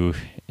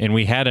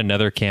we had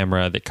another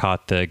camera that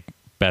caught the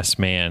best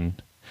man.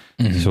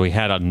 Mm-hmm. So we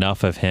had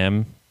enough of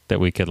him that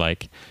we could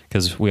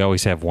because we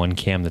always have one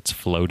cam that's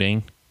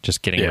floating,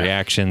 just getting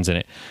reactions, and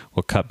it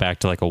will cut back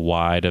to like a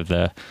wide of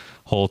the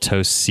whole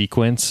toast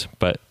sequence.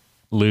 But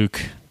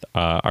Luke,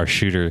 our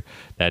shooter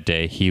that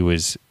day, he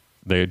was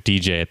the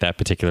DJ at that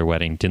particular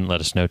wedding, didn't let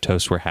us know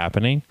toasts were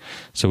happening.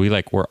 So we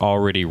were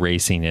already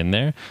racing in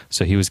there.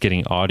 So he was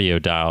getting audio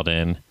dialed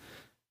in.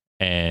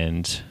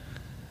 And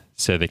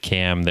so the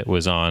cam that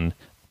was on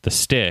the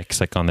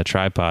sticks, like on the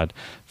tripod,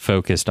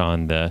 focused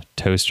on the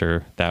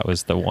toaster. That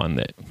was the one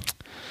that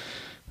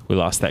we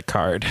lost that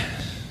card.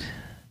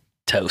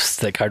 Toast.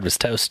 That card was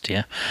toast,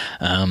 yeah.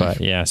 But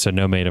yeah, so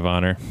no maid of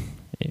honor.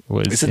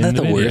 Isn't that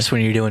the worst when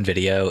you're doing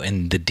video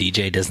and the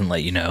DJ doesn't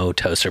let you know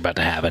toasts are about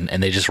to happen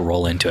and they just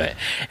roll into it?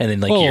 And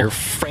then you're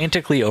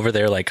frantically over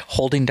there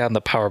holding down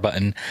the power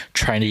button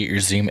trying to get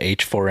your Zoom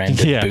H4n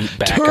to boot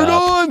back Turn up. Turn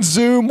on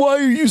Zoom. Why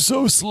are you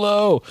so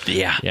slow?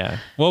 Yeah. Yeah.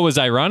 What was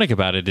ironic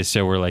about it is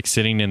so we're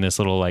sitting in this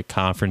little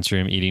conference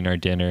room eating our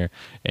dinner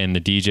and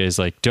the DJ's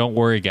like, don't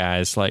worry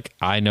guys,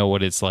 I know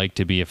what it's like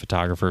to be a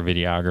photographer,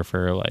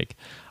 videographer,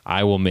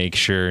 I will make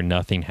sure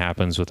nothing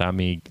happens without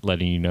me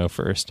letting you know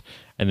first.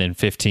 And then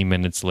 15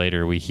 minutes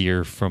later, we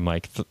hear from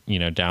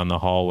down the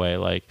hallway,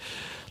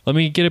 let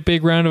me get a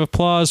big round of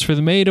applause for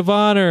the maid of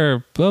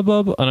honor, blah,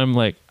 blah, blah. And I'm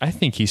like, I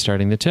think he's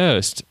starting the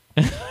toast.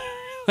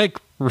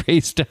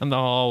 Race down the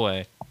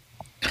hallway.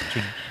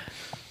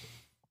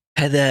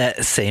 Had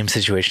that same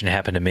situation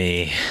happen to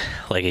me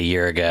a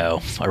year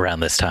ago around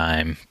this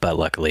time, but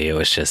luckily it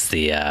was just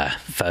the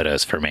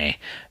photos for me.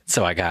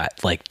 So I got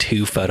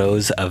 2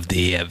 photos of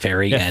the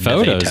very end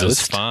of a toast. Photos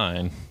is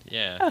fine.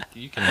 Yeah,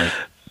 you can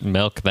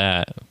milk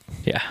that.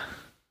 Yeah.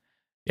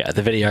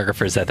 The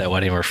videographers at that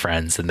wedding were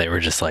friends, and they were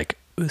just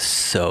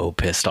so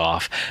pissed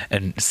off.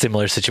 And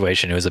similar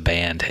situation, it was a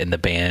band, and the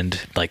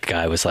band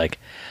guy was like,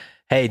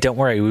 hey, don't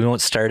worry, we won't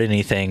start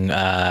anything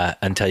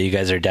until you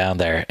guys are down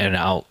there, and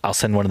I'll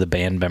send one of the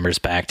band members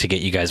back to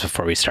get you guys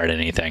before we start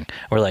anything.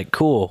 We're like,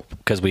 cool,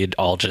 because we had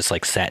all just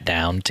like sat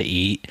down to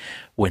eat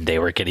when they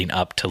were getting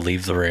up to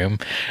leave the room,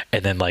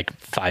 and then like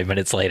 5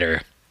 minutes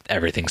later,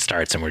 everything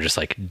starts, and we're just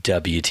like,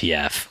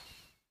 WTF.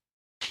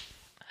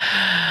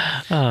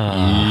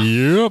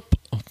 Yep.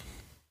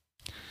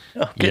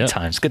 Oh, good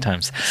times, good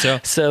times.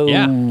 So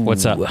yeah,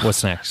 what's up?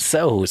 What's next?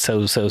 So,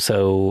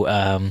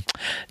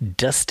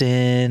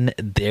 Dustin,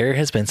 there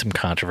has been some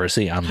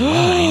controversy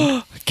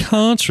online.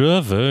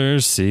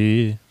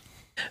 Controversy.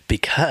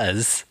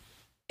 Because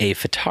a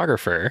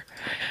photographer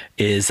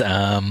is,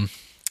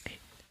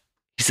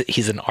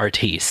 he's an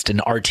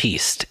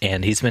artiste,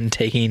 and he's been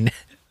taking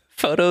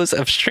photos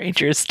of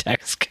strangers'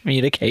 text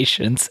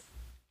communications.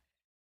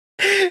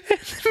 and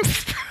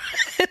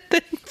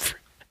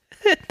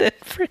then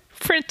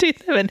printing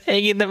them and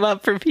hanging them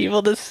up for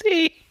people to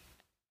see.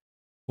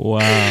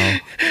 Wow.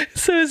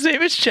 So his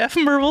name is Jeff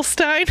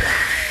Mervelstein.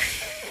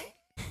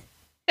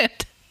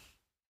 and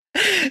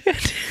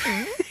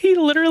he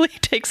literally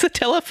takes a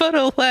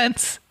telephoto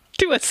lens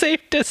to a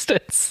safe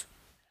distance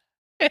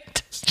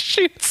and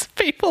shoots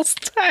people's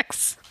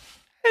texts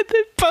and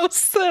then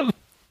posts them.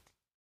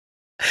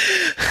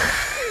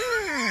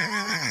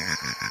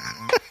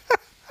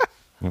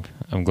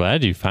 I'm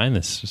glad you find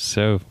this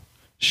so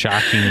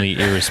shockingly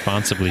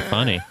irresponsibly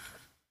funny.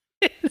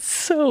 It's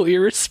so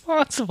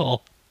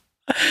irresponsible.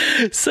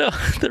 So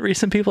the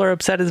reason people are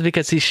upset is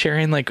because he's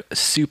sharing like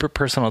super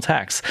personal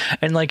texts,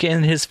 and like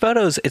in his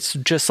photos it's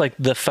just like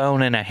the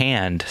phone in a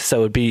hand,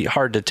 so it'd be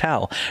hard to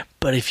tell,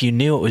 but if you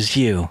knew it was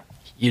you,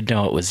 you'd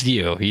know it was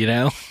you, you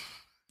know?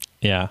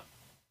 Yeah.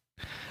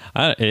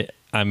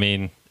 I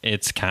mean,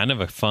 it's kind of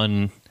a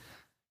fun,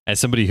 as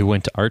somebody who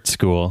went to art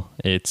school,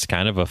 it's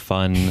kind of a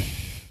fun,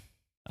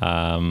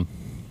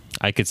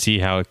 I could see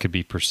how it could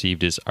be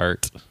perceived as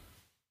art.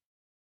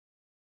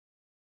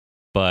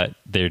 But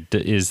there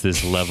is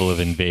this level of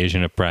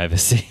invasion of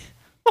privacy.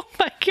 Oh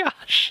my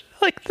gosh.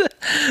 Like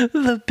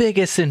the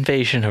biggest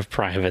invasion of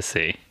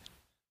privacy.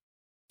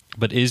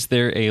 But is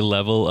there a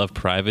level of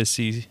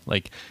privacy?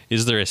 Like,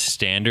 is there a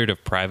standard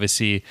of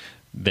privacy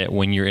that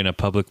when you're in a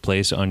public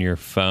place on your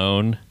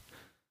phone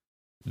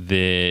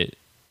that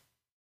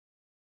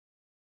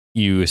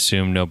you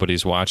assume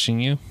nobody's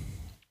watching you?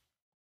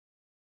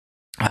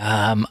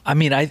 I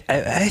mean, I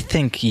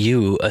think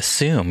you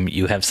assume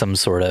you have some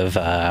sort of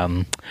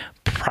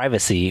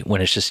privacy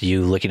when it's just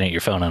you looking at your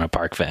phone on a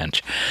park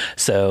bench.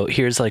 So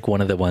here's like one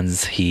of the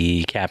ones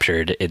he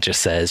captured. It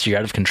just says, "You're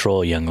out of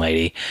control, young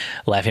lady.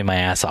 Laughing my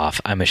ass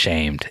off. I'm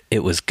ashamed.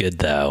 It was good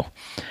though.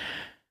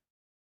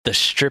 The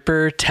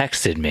stripper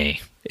texted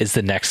me," is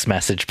the next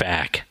message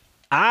back.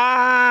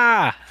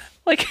 Ah!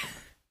 Like...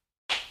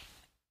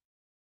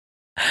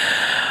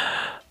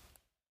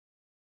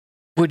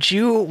 Would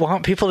you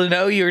want people to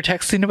know you were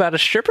texting about a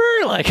stripper?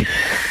 Like,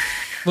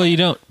 well, you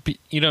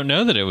don't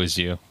know that it was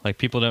you. Like,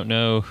 people don't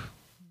know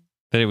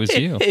that it was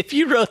you. If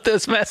you wrote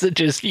those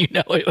messages, you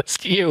know it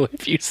was you.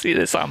 If you see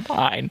this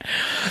online,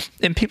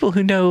 and people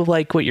who know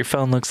like what your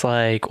phone looks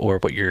like or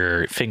what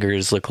your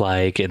fingers look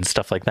like and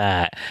stuff like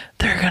that,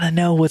 they're gonna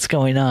know what's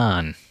going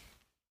on.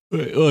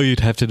 Well,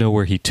 you'd have to know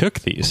where he took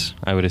these.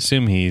 I would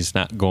assume he's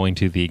not going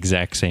to the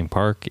exact same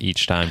park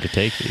each time to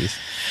take these.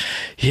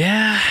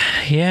 Yeah.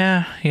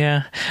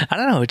 I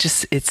don't know.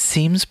 It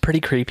seems pretty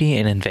creepy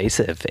and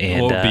invasive.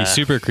 And what would be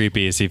super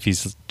creepy is if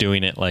he's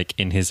doing it like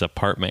in his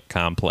apartment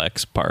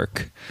complex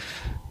park.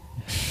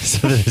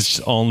 So that it's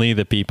only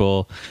the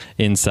people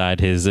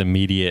inside his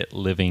immediate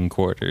living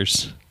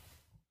quarters.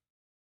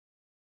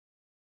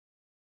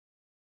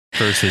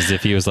 Versus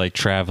if he was like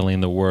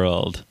traveling the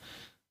world,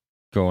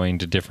 going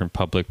to different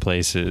public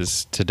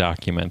places to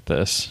document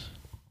this.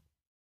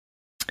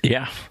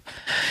 Yeah,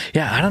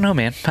 I don't know,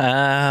 man.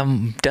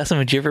 Dustin,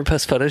 would you ever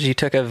post photos you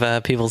took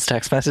of people's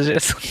text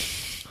messages?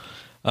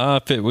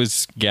 If it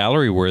was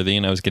gallery worthy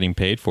and I was getting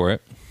paid for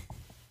it.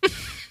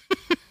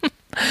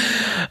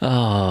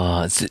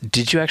 Oh,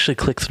 did you actually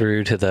click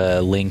through to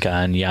the link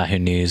on Yahoo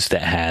News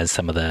that has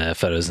some of the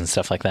photos and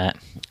stuff like that?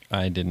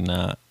 I did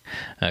not.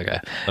 Okay,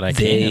 but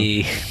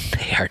they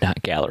are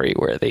not gallery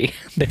worthy.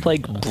 They're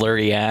like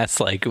blurry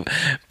ass like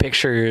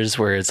pictures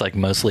where it's like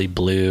mostly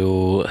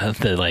blue.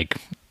 The like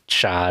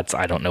shots,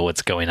 I don't know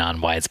what's going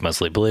on, why it's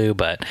mostly blue,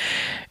 but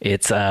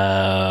it's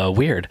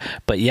weird.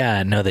 But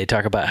yeah, no, they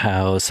talk about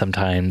how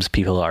sometimes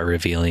people are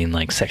revealing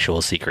like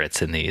sexual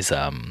secrets in these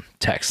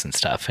texts and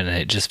stuff, and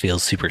it just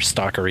feels super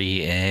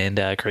stalkery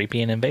and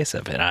creepy and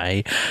invasive. And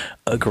I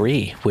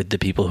agree with the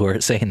people who are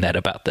saying that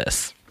about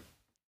this.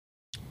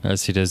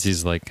 As he does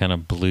these like kind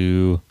of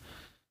blue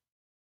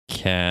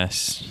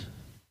casts.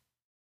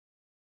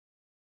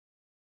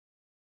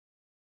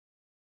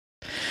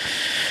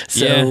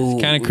 So, yeah,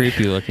 it's kind of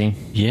creepy looking.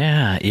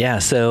 Yeah.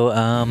 So,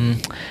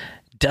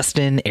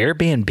 Dustin,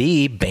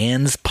 Airbnb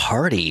bans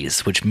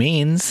parties, which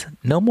means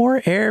no more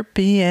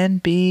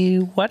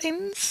Airbnb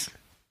weddings.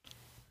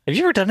 Have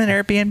you ever done an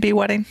Airbnb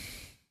wedding?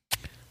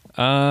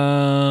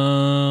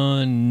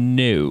 No.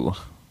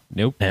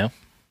 Nope. No.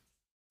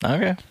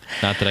 Okay.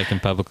 Not that I can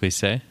publicly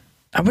say.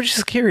 I was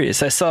just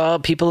curious. I saw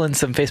people in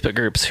some Facebook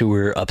groups who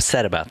were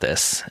upset about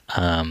this,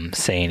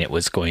 saying it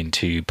was going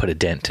to put a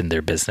dent in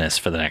their business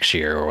for the next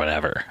year or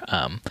whatever.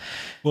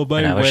 Well,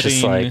 and I was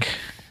just like,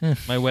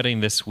 my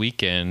wedding this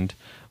weekend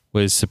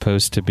was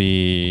supposed to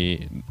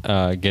be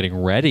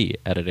getting ready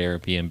at an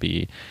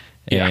Airbnb,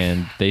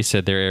 and they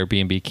said their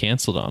Airbnb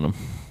canceled on them.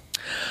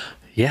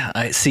 yeah,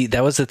 I see.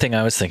 That was the thing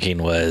I was thinking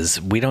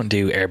was we don't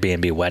do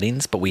Airbnb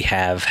weddings, but we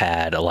have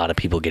had a lot of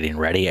people getting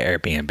ready at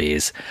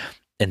Airbnbs,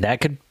 and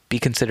that could be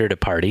considered a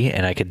party.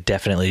 And I could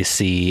definitely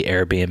see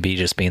Airbnb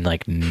just being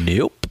like,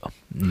 nope.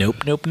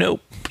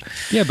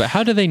 Yeah, but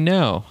how do they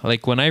know?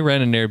 Like when I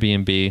rent an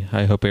Airbnb,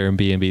 I hope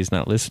Airbnb is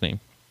not listening.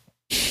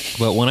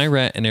 But when I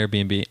rent an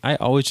Airbnb, I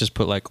always just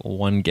put like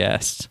one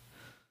guest.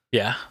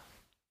 Yeah.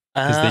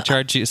 Because they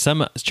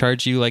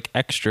charge you like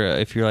extra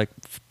if you're like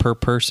per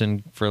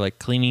person for like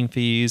cleaning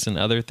fees and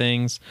other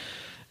things.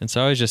 And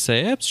so I always just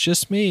say, it's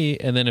just me.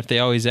 And then if they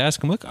always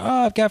ask, I'm like,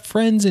 oh, I've got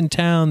friends in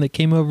town that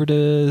came over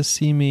to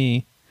see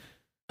me.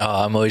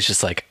 Oh, I'm always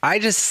just like, I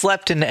just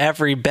slept in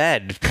every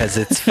bed because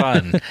it's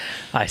fun.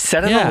 I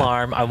set an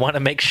alarm. I want to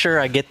make sure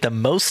I get the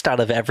most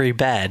out of every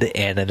bed,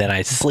 and then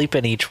I sleep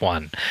in each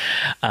one.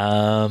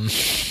 And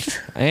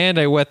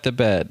I wet the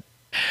bed.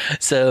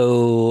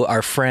 So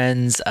our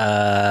friends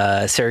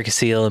Sarah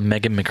Cassile and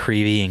Megan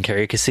McCreevy and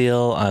Carrie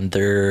Cassile on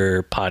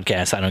their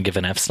podcast, I Don't Give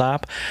an F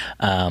Stop,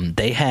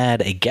 they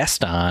had a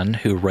guest on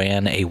who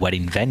ran a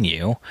wedding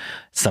venue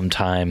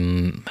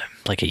sometime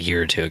like a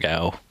year or two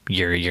ago,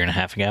 year and a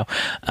half ago.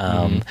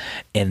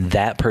 And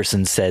that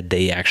person said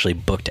they actually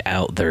booked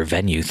out their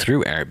venue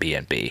through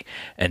Airbnb.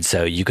 And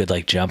so you could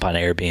like jump on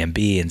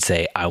Airbnb and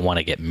say, I want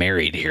to get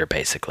married here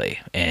basically,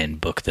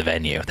 and book the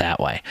venue that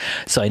way.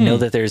 So I know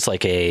that there's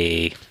like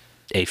a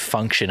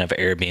function of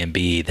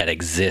Airbnb that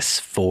exists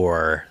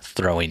for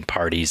throwing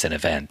parties and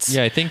events.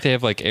 Yeah, I think they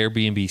have like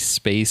Airbnb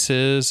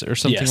spaces or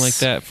something like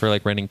that for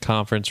like renting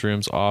conference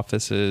rooms,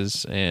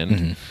 offices,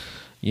 and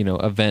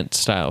event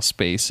style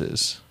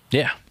spaces.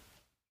 Yeah.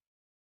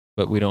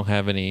 But we don't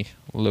have any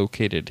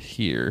located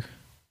here.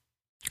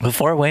 Well,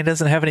 Fort Wayne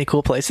doesn't have any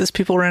cool places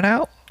people rent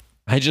out?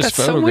 I just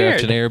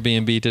photographed an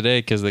Airbnb today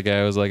because the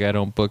guy was like, I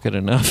don't book it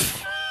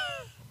enough.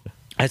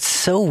 It's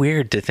so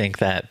weird to think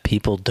that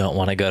people don't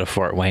want to go to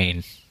Fort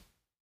Wayne.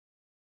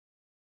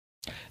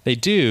 They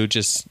do,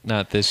 just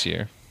not this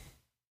year.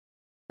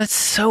 That's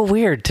so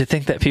weird to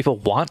think that people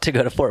want to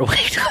go to Fort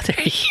Wayne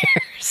other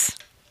years.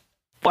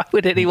 Why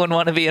would anyone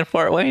want to be in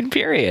Fort Wayne,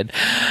 period?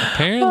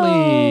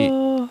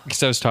 Apparently,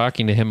 because I was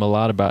talking to him a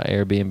lot about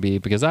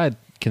Airbnb, because I had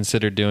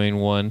considered doing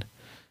one,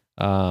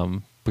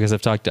 because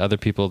I've talked to other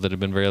people that have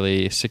been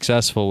really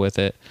successful with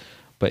it.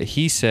 But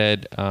he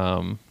said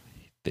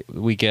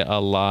we get a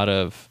lot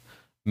of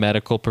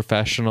medical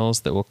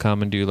professionals that will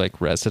come and do like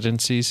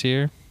residencies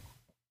here.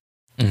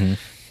 Mm-hmm.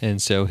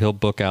 And so he'll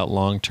book out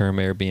long-term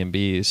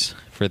Airbnbs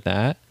for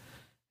that.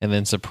 And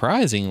then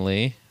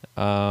surprisingly,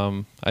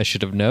 I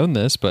should have known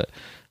this, but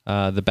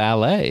the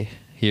ballet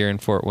here in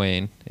Fort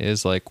Wayne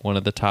is like one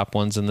of the top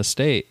ones in the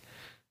state.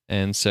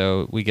 And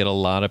so we get a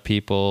lot of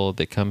people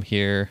that come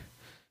here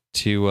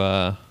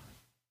to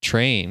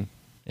train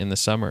in the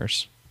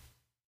summers.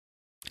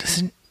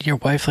 Isn't your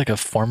wife like a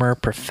former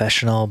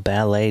professional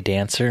ballet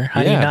dancer?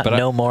 How do you not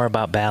know more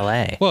about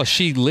ballet? Well,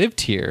 she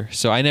lived here,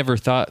 so I never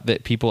thought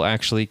that people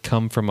actually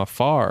come from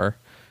afar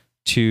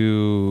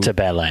to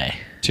ballet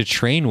to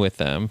train with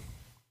them.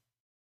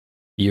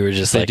 You were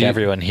just like,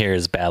 everyone here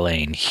is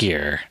balleting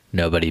here.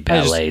 Nobody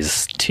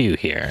ballets to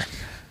here.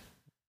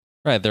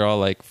 Right, they're all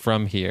like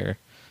from here.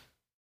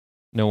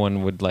 No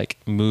one would like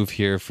move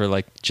here for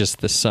like just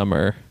the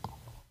summer.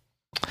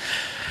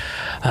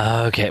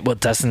 Okay, well,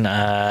 Dustin,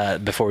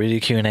 before we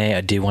do Q&A,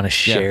 I do want to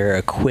share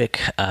a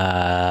quick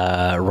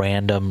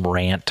random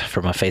rant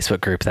from a Facebook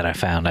group that I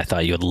found I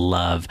thought you would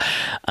love.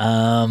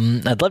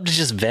 I'd love to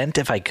just vent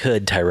if I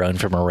could, Tyrone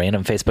from a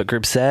random Facebook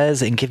group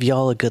says, and give you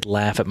all a good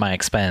laugh at my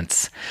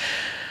expense.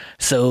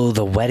 So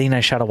the wedding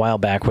I shot a while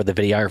back where the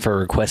videographer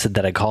requested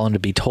that I call him to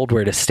be told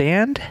where to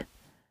stand,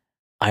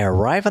 I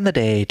arrive on the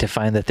day to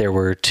find that there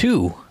were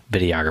 2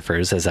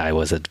 videographers as I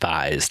was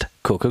advised.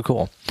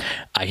 Cool.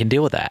 I can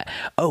deal with that.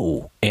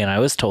 Oh, and I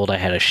was told I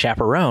had a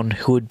chaperone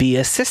who would be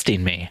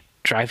assisting me,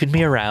 driving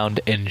me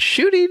around and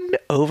shooting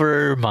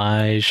over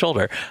my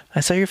shoulder. I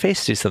saw your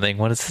face do something.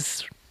 What is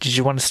this? Did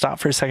you want to stop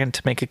for a second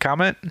to make a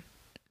comment?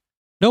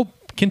 Nope.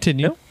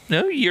 Continue.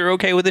 No, you're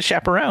okay with a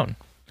chaperone.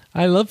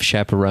 I love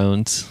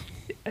chaperones.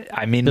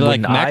 I mean, they're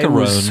when like I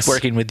macarons. was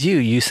working with you,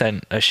 you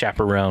sent a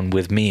chaperone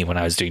with me when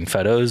I was doing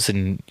photos,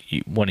 and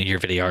one of your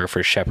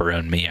videographers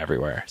chaperoned me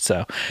everywhere.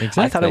 So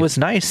I thought it was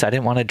nice. I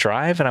didn't want to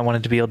drive, and I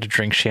wanted to be able to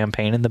drink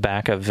champagne in the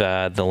back of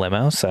the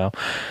limo. So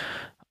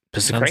it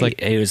was great.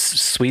 It was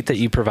sweet that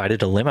you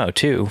provided a limo,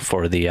 too,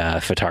 for the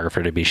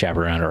photographer to be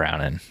chaperoned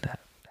around in.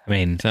 I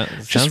mean,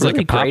 sounds really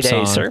like a great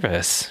A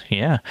service.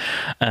 Yeah.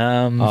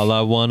 All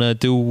I want to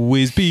do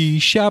is be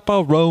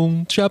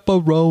chaperone.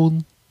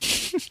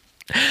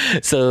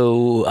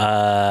 So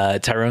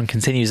Tyrone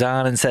continues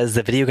on and says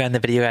the video guy and the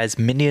video guy's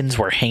minions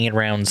were hanging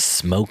around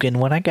smoking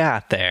when I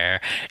got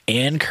there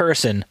and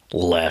cursing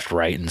left,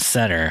 right, and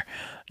center.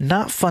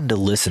 Not fun to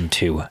listen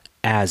to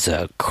as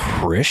a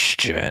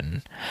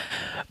Christian.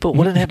 But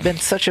wouldn't have been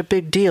such a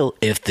big deal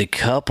if the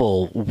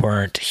couple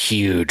weren't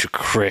huge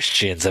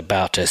Christians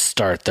about to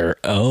start their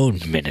own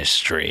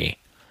ministry.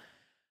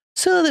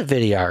 So the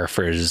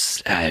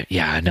videographers,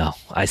 yeah, I know.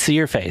 I see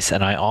your face,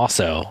 and I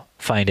also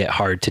find it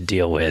hard to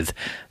deal with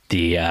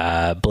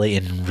the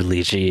blatant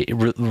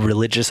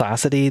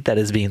religiosity that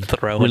is being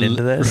thrown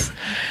into this.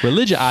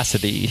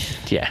 Religiosity.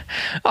 Yeah.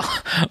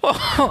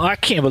 Oh, I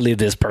can't believe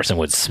this person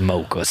would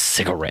smoke a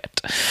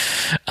cigarette.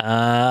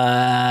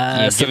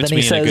 Yeah, so give it then to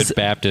he me in a says, good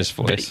Baptist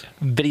voice.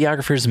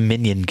 Videographer's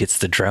minion gets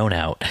the drone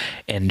out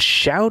and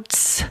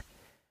shouts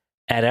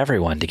at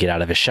everyone to get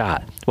out of his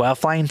shot while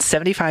flying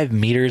 75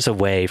 meters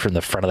away from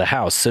the front of the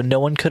house so no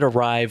one could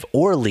arrive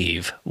or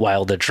leave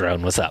while the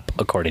drone was up,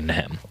 according to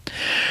him.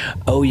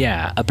 Oh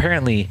yeah,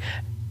 apparently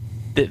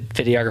the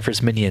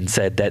videographer's minion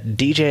said that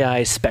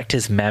DJI spec'd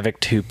his Mavic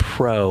 2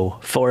 Pro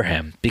for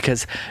him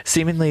because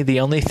seemingly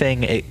the only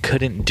thing it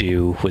couldn't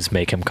do was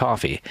make him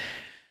coffee.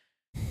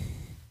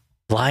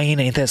 Lying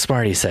ain't that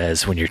smart, he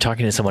says, when you're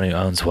talking to someone who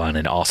owns one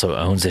and also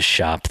owns a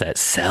shop that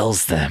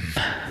sells them.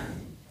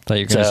 Thought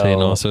you were going to say it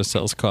also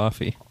sells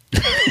coffee.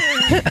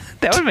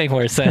 That would make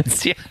more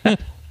sense. Yeah.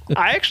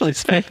 I actually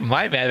spec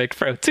my Mavic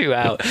Pro 2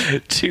 out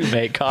to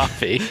make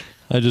coffee.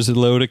 I just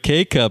load a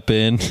K-cup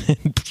in,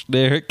 and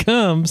there it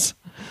comes.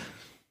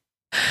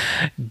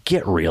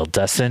 Get real,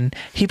 Dustin.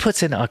 He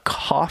puts in a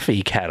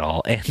coffee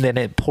kettle and then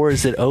it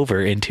pours it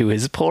over into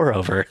his pour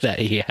over that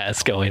he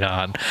has going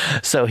on.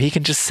 So he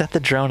can just set the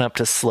drone up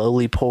to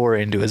slowly pour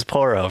into his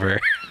pour over.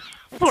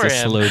 For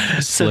it's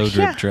a slow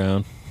drip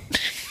drone.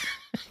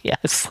 Yeah,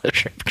 slow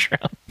drip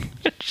drone.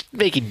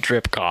 Making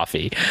drip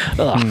coffee.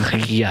 Ugh,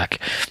 yuck.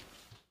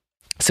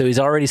 So he's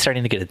already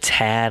starting to get a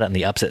tad on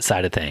the upset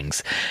side of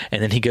things.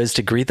 And then he goes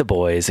to greet the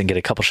boys and get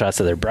a couple shots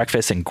of their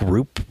breakfast and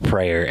group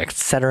prayer,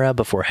 etc.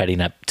 before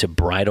heading up to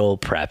bridal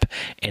prep,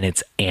 and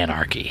it's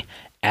anarchy.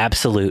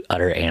 Absolute,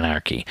 utter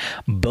anarchy.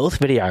 Both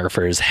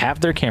videographers have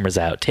their cameras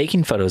out,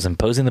 taking photos and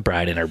posing the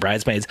bride and her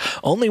bridesmaids.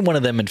 Only one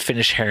of them had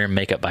finished hair and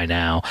makeup by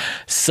now.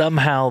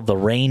 Somehow the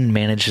rain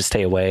managed to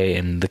stay away,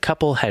 and the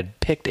couple had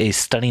picked a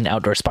stunning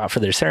outdoor spot for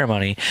their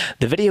ceremony.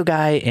 The video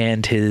guy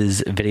and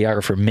his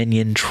videographer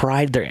minion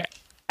tried their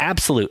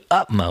absolute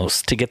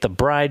utmost to get the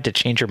bride to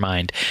change her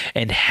mind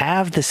and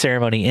have the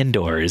ceremony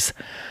indoors,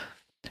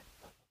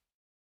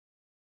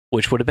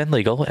 which would have been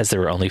legal as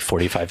there were only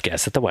 45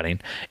 guests at the wedding,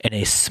 in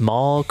a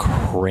small,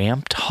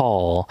 cramped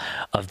hall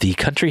of the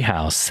country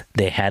house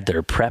they had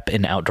their prep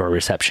and outdoor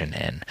reception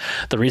in.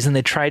 The reason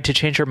they tried to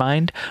change her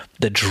mind?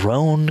 The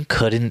drone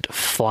couldn't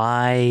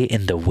fly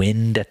in the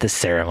wind at the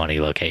ceremony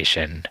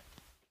location.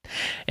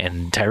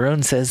 And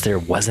Tyrone says there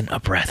wasn't a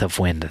breath of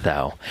wind,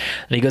 though.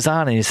 And he goes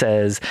on and he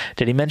says,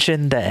 did he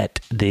mention that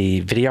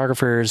the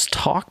videographers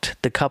talked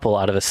the couple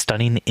out of a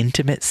stunning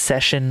intimate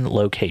session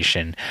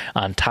location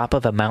on top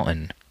of a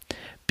mountain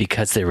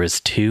because there was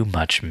too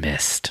much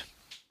mist?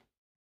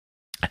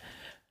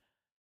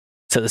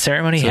 So the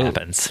ceremony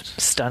happens.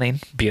 Stunning,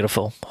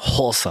 beautiful,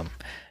 wholesome,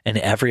 and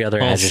every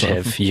other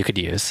adjective you could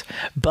use.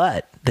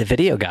 But the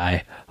video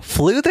guy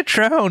flew the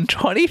drone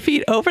 20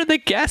 feet over the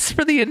guests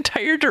for the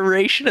entire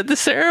duration of the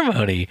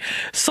ceremony.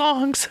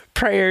 Songs,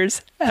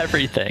 prayers,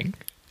 everything.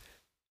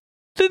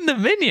 Then the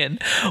minion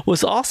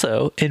was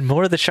also in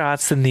more of the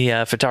shots than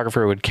the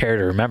photographer would care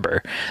to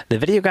remember. The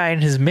video guy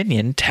and his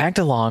minion tagged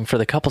along for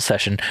the couple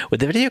session, with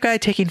the video guy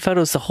taking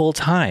photos the whole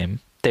time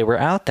they were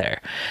out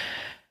there.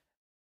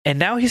 And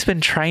now he's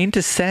been trying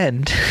to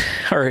send him,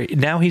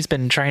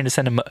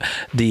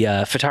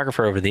 the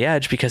photographer over the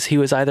edge, because he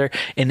was either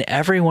in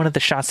every one of the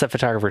shots that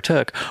photographer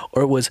took,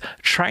 or was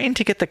trying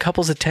to get the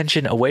couple's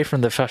attention away from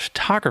the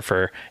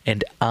photographer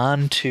and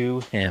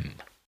onto him.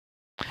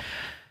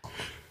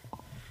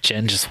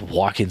 Jen just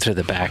walking through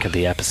the back of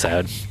the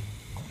episode.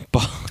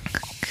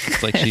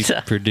 It's like she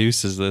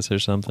produces this or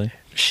something.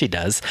 She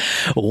does.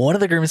 One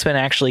of the groomsmen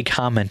actually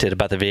commented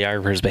about the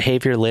videographer's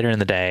behavior later in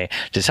the day.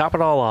 To top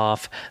it all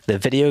off, the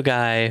video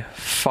guy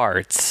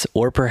farts,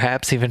 or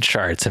perhaps even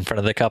sharts, in front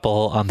of the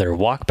couple on their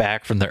walk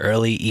back from the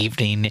early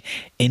evening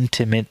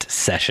intimate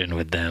session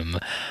with them.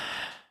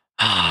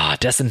 Ah,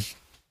 Dustin,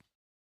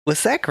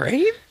 was that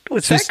great?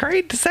 Was that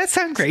great? Does that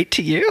sound great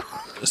to you?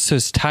 So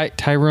is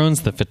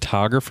Tyrone's the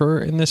photographer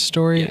in this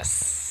story?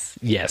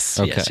 Yes.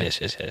 Okay.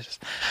 Yes.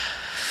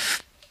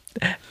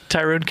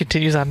 Tyrone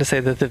continues on to say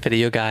that the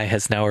video guy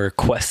has now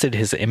requested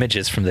his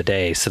images from the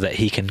day so that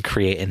he can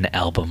create an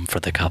album for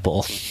the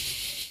couple.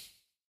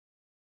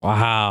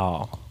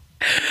 Wow.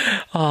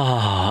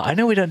 Oh, I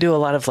know we don't do a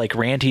lot of like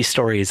ranty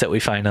stories that we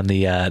find on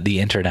the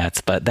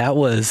internets, but that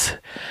was,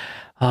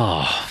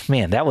 oh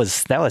man, that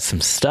was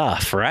some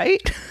stuff,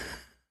 right?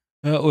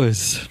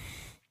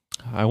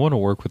 I want to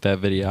work with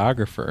that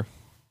videographer.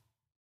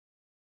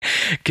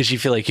 Because you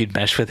feel like you'd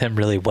mesh with him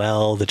really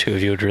well. The two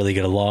of you would really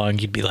get along.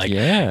 You'd be like,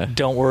 Yeah.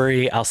 don't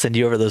worry, I'll send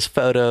you over those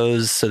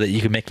photos so that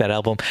you can make that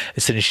album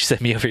as soon as you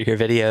send me over your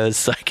videos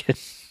so I can.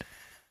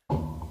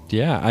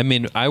 Yeah, I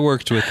mean, I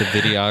worked with a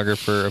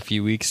videographer a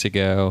few weeks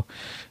ago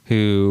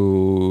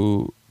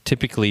who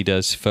typically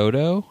does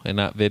photo and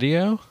not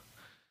video.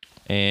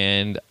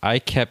 And I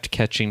kept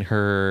catching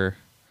her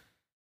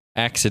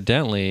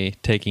accidentally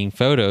taking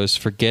photos,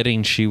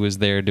 forgetting she was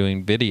there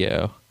doing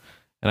video.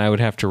 And I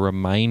would have to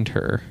remind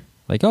her,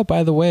 like, oh,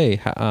 by the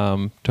way,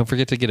 don't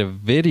forget to get a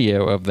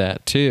video of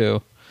that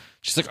too.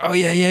 She's like, oh,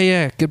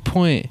 yeah, good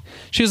point.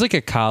 She was like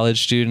a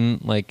college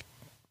student, like,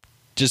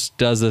 just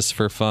does this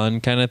for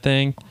fun kind of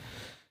thing.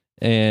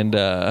 And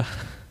yeah,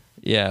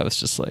 it was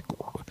just like,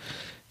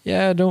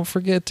 yeah, don't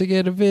forget to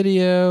get a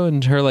video.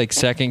 And her like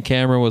second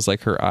camera was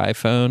like her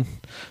iPhone,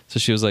 so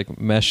she was like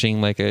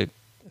meshing like a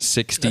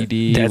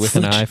 60D with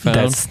an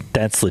iPhone.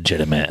 That's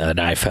legitimate. An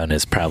iPhone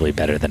is probably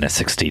better than a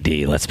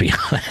 60D, let's be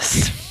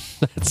honest.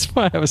 That's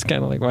why I was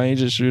kind of like, why don't you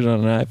just shoot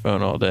on an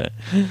iPhone all day?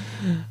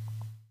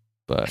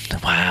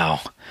 But wow.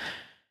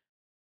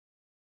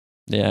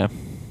 Yeah,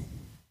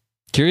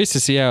 curious to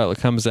see how it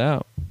comes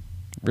out.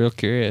 Real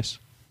curious.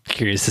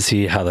 Curious to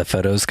see how the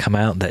photos come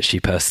out that she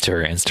posts to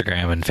her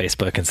Instagram and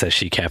Facebook and says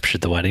she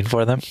captured the wedding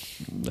for them.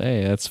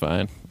 Hey, that's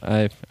fine.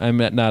 I'm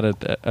not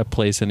at a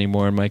place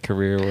anymore in my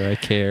career where I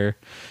care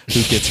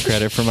who gets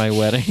credit for my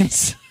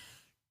weddings.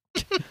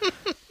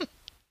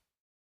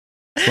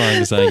 As long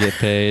as I get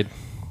paid.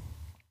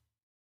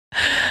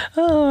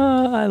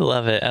 Oh, I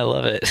love it. I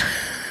love it.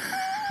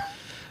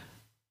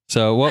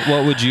 So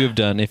what would you have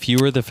done if you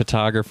were the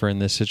photographer in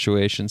this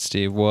situation,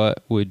 Steve?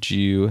 What would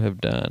you have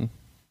done?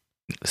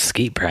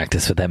 Skeet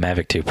practice with that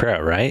Mavic 2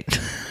 Pro, right?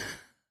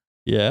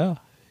 Yeah.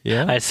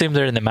 I assume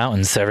they're in the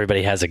mountains, so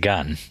everybody has a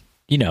gun.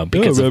 You know,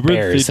 because of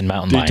bears and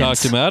mountain lions. They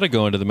talked him out of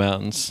going to the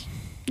mountains.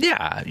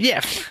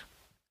 Yeah.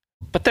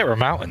 But there were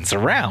mountains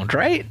around,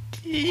 right?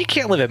 You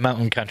can't live in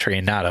mountain country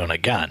and not own a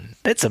gun.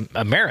 It's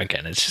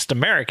American. It's just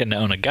American to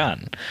own a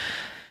gun.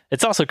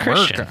 It's also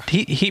Christian.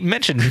 He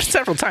mentioned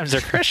several times they're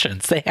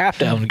Christians. They have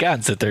to own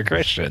guns if they're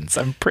Christians.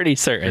 I'm pretty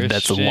certain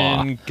that's a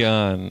law. Christian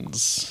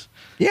guns.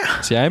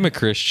 Yeah. See, I'm a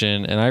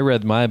Christian, and I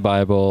read my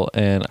Bible,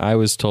 and I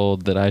was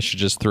told that I should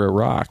just throw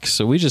rocks.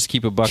 So we just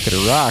keep a bucket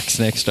of rocks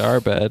next to our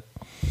bed.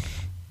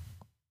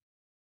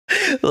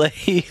 Like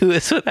he who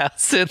is without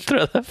sin,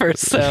 throw the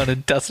first stone,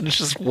 and Dustin's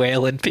just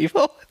wailing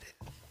people.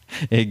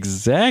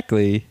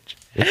 Exactly.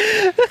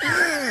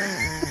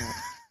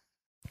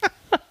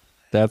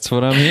 That's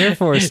what I'm here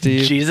for,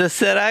 Steve. Jesus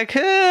said I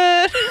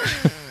could.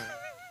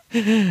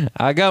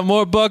 I got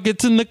more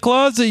buckets in the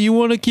closet. You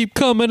want to keep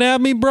coming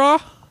at me, bro?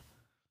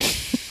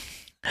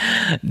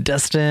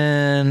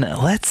 Dustin,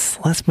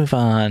 let's move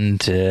on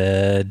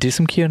to do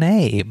some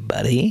Q&A,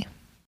 buddy.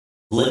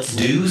 Let's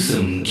do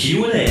some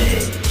Q&A.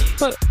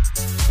 But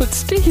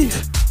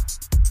Steve.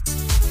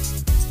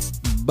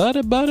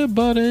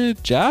 Buddy,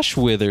 Josh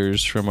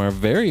Withers from our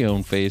very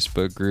own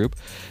Facebook group.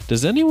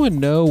 Does anyone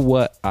know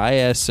what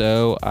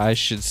ISO I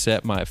should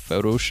set my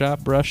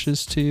Photoshop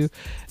brushes to?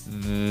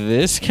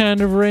 This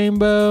kind of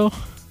rainbow.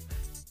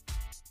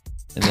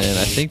 And then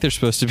I think there's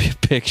supposed to be a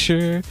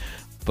picture,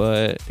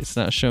 but it's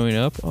not showing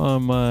up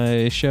on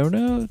my show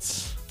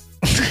notes.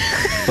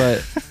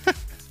 But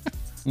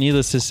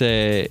needless to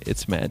say,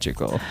 it's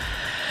magical.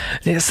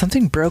 Yeah,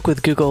 something broke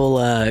with Google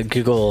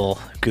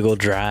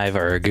Drive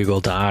or Google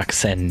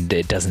Docs, and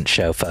it doesn't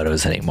show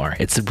photos anymore.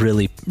 It's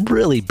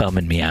really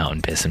bumming me out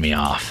and pissing me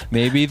off.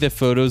 Maybe the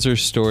photos are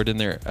stored in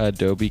their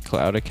Adobe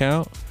Cloud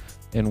account,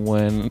 and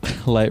when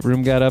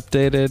Lightroom got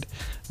updated.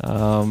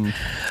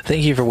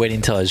 Thank you for waiting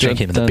until I was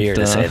drinking the beer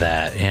to say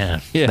that.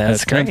 Yeah,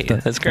 that's great.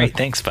 That's great.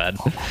 Thanks, bud.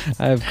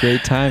 I have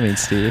great timing,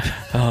 Steve.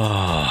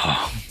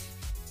 Oh,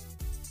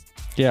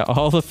 yeah,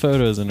 all the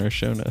photos in our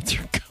show notes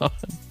are gone.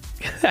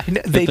 I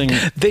know,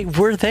 they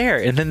were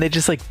there, and then they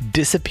just like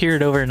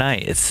disappeared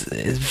overnight. It's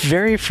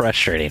very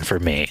frustrating for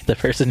me, the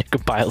person who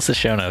compiles the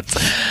show notes.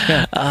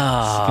 Yeah.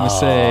 I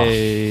was gonna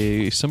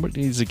say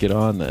somebody needs to get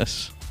on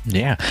this.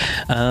 Yeah.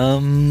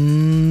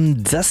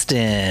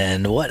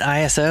 Dustin, what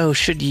ISO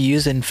should you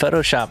use in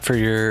Photoshop for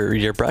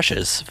your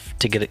brushes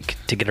to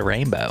get a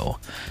rainbow?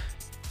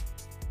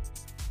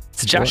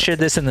 So Josh shared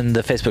this in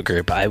the Facebook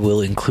group. I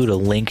will include a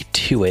link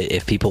to it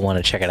if people want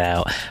to check it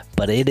out.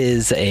 But it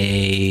is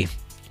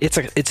it's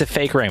a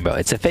fake rainbow.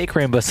 It's a fake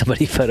rainbow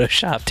somebody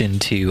photoshopped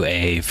into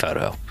a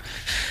photo.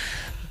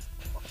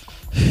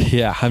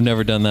 Yeah, I've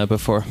never done that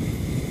before.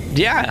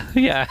 Yeah.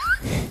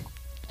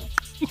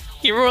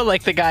 You're more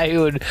like the guy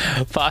who would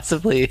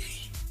possibly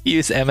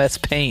use MS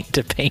Paint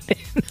to paint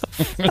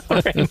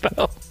a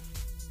rainbow.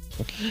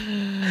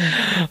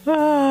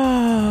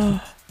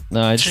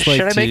 No, I just Should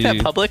I make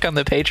that public on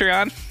the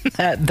Patreon?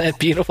 that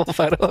beautiful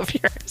photo of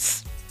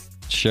yours?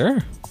 Sure.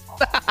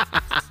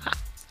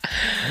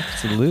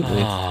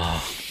 Absolutely.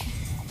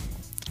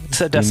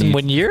 So Dustin,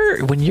 when you're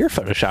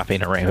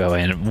photoshopping a rainbow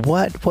in,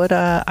 what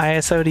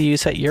ISO do you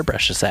set your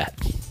brushes at?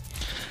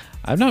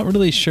 I'm not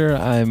really sure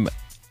I'm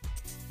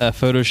a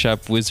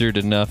Photoshop wizard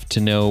enough to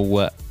know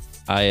what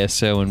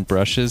ISO and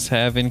brushes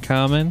have in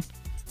common?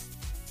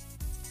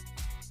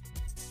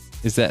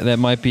 Is that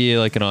might be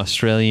like an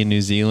Australian,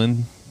 New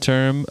Zealand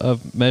term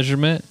of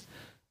measurement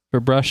for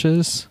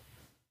brushes?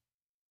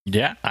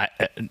 Yeah,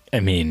 I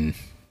mean,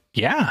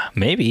 yeah,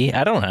 maybe.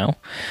 I don't know.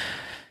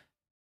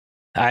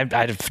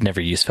 I've never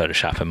used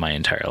Photoshop in my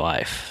entire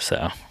life,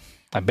 so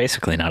I'm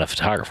basically not a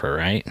photographer,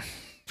 right?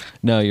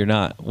 No, you're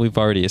not. We've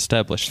already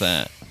established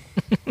that.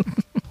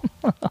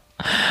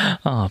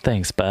 Oh,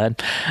 thanks,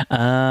 bud.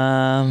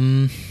 I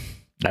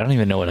don't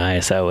even know what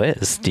ISO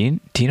is. Do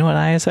you know what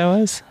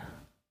ISO is?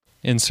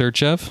 In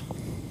search of?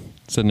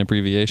 Is that an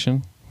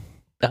abbreviation?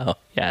 Oh,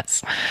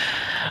 yes.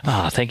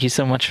 Oh, thank you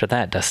so much for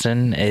that,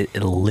 Dustin.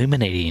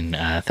 Illuminating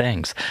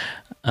things.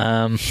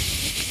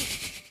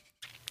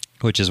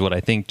 Which is what I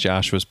think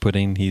Josh was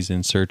putting. He's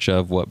in search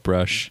of what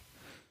brush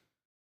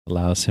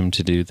allows him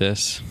to do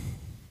this.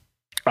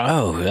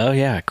 Oh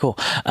yeah, cool.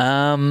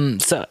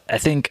 So I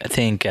think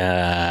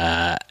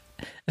the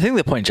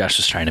point Josh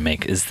was trying to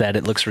make is that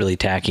it looks really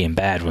tacky and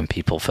bad when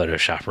people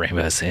Photoshop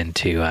rainbows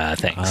into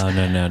things. Oh,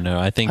 no.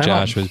 I think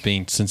Josh was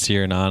being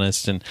sincere and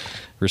honest and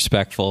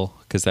respectful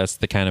because that's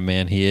the kind of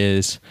man he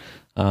is.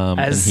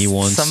 And he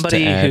wants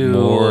to add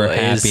more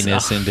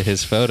happiness into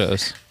his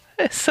photos.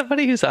 As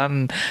somebody who's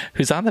on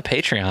the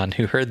Patreon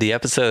who heard the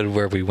episode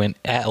where we went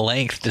at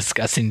length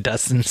discussing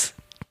Dustin's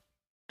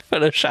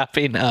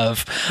photoshopping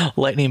of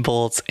lightning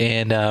bolts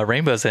and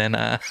rainbows in,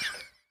 I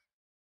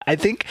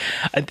think,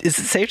 is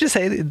it safe to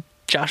say that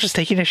Josh is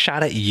taking a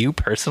shot at you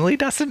personally,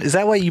 Dustin? Is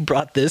that why you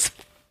brought this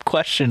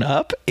question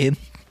up in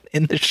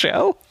the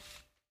show?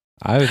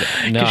 I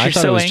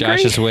thought it was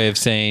Josh's way of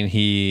saying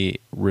he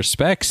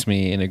respects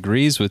me and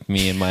agrees with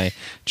me in my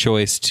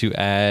choice to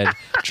add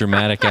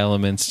dramatic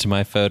elements to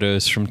my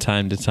photos from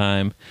time to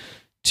time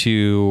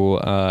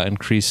to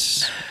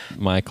increase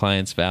my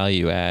client's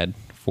value add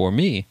for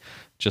me,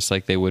 just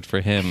like they would for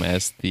him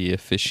as the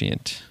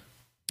officiant.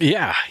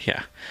 Yeah,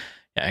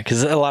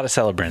 because a lot of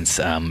celebrants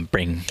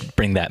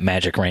bring that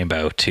magic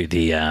rainbow to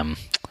the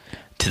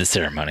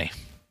ceremony.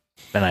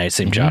 And I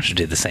assume Josh would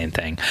do the same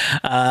thing.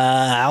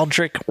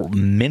 Aldrich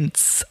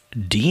Mintz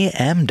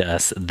DM'd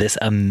us this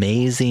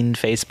amazing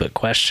Facebook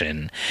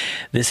question.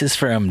 This is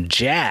from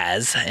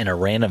Jazz in a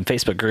random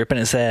Facebook group, and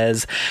it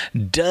says,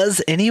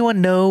 does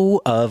anyone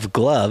know of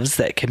gloves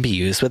that can be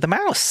used with a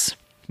mouse?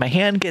 My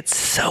hand gets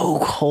so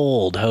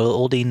cold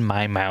holding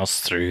my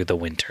mouse through the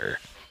winter.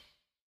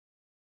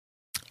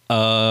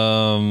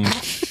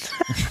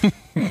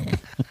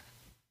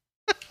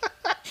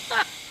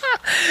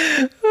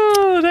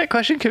 Oh, that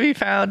question can be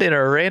found in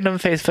a random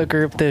Facebook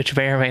group that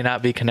may or may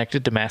not be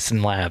connected to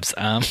Masson Labs.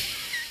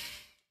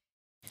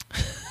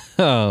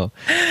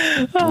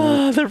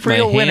 The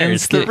real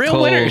winners. The real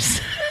cold.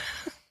 Winners.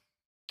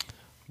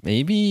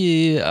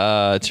 Maybe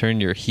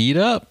turn your heat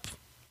up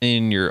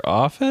in your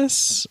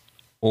office,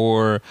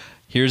 or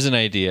here's an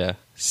idea.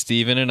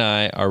 Steven and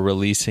I are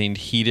releasing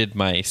heated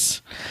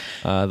mice.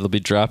 They'll be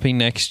dropping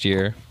next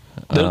year.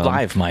 They're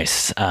live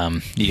mice.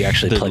 You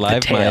actually plug the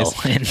tail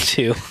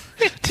into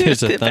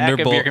there's a back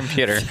Thunderbolt of your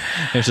computer.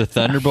 There's a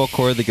Thunderbolt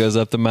cord that goes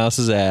up the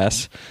mouse's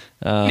ass.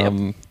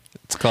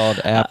 It's called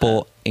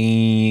Apple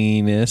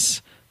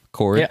Anus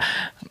Cord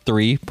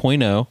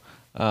 3.0.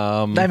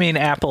 I mean,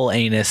 Apple,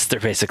 Anus, they're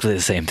basically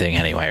the same thing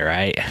anyway,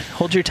 right?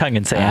 Hold your tongue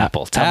and say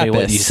Apple. Tell me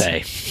what you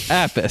say.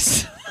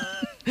 Apis.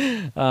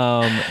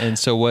 And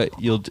so what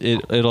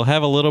it'll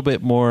have a little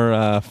bit more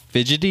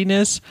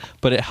fidgetiness,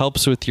 but it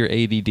helps with your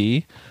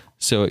ADD.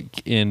 So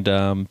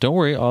don't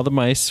worry, all the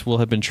mice will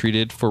have been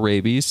treated for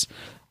rabies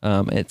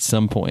at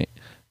some point,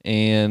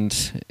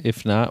 and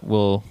if not,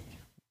 we'll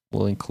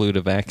include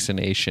a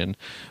vaccination,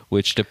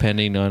 which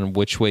depending on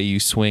which way you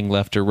swing,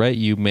 left or right,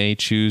 you may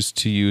choose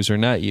to use or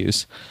not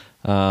use.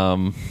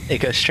 It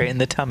goes straight in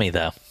the tummy,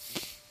 though.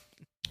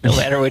 No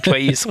matter which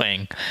way you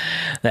swing,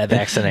 that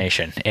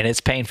vaccination. And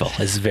it's painful.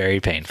 It's very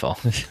painful.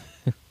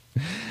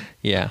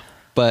 Yeah.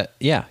 But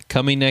yeah,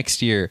 coming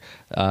next year,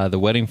 the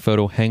wedding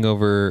photo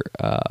hangover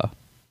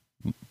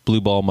blue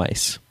ball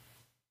mice.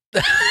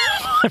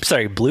 I'm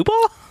sorry, blue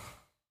ball?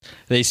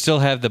 They still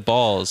have the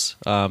balls.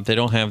 They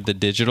don't have the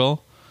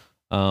digital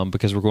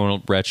because we're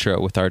going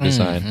retro with our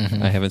design.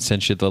 I haven't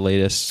sent you the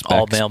latest specs.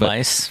 All male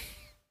mice?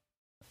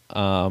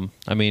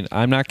 I mean,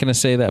 I'm not going to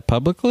say that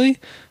publicly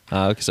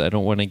because I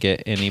don't want to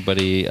get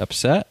anybody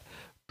upset,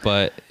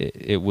 but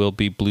it will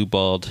be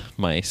blue-balled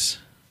mice.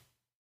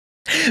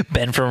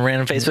 Ben from a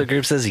random Facebook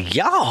group says,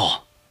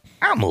 y'all,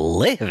 I'm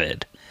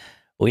livid.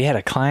 We had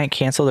a client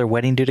cancel their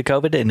wedding due to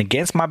COVID, and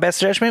against my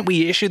best judgment,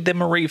 we issued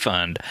them a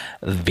refund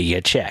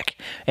via check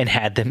and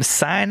had them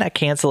sign a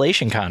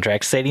cancellation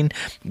contract stating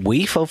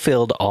we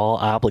fulfilled all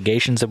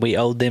obligations and we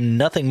owed them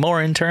nothing more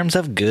in terms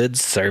of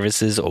goods,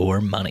 services,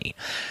 or money.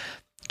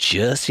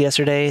 Just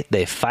yesterday,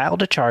 they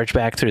filed a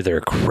chargeback through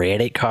their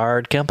credit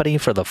card company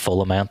for the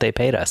full amount they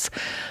paid us.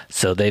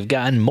 So they've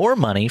gotten more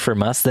money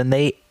from us than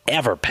they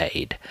ever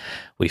paid.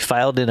 We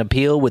filed an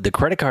appeal with the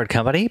credit card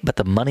company, but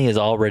the money is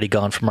already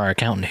gone from our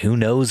account, and who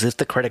knows if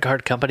the credit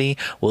card company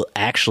will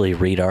actually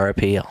read our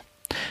appeal.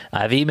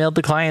 I've emailed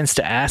the clients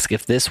to ask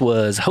if this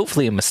was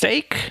hopefully a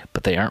mistake,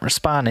 but they aren't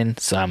responding,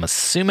 so I'm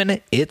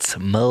assuming it's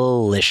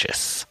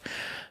malicious.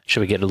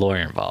 Should we get a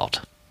lawyer involved?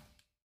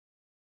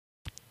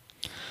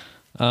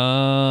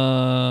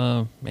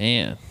 Man.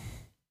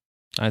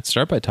 I'd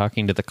start by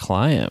talking to the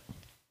client.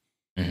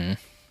 Mm-hmm.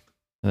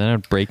 And then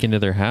I'd break into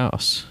their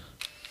house.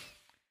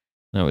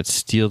 And I would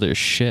steal their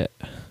shit.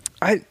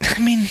 I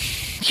mean,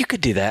 you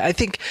could do that. I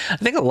think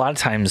a lot of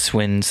times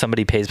when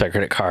somebody pays by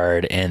credit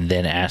card and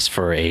then asks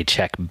for a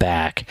check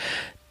back,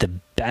 the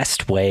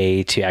best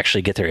way to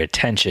actually get their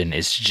attention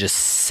is to just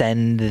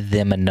send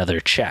them another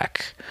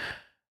check.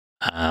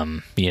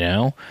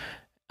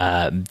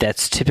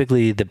 That's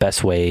typically the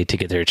best way to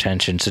get their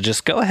attention. So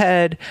just go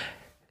ahead,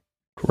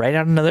 write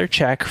out another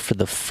check for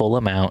the full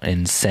amount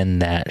and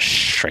send that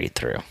straight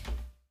through.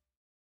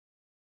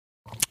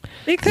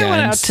 Make that one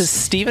out to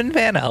Stephen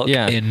Van Elk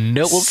in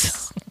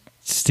Knowles.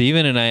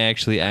 Stephen and I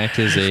actually act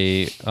as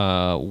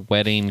a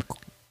wedding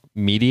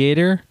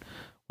mediator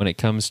when it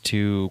comes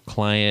to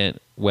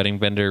client wedding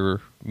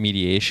vendor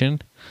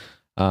mediation.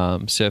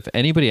 So if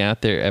anybody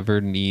out there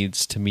ever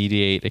needs to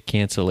mediate a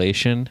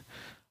cancellation,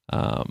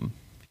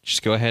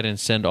 just go ahead and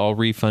send all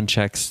refund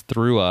checks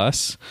through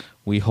us.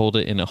 We hold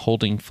it in a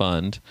holding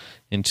fund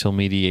until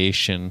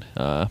mediation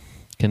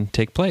can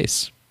take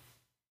place.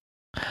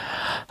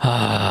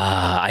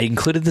 I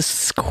included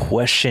this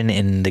question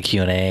in the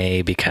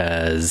Q&A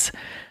because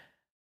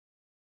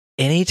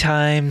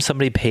anytime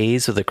somebody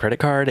pays with a credit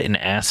card and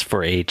asks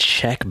for a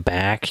check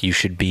back, you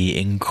should be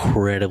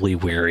incredibly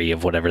wary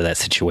of whatever that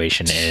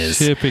situation is.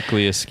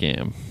 Typically a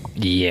scam.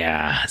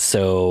 Yeah.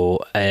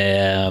 So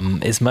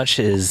as much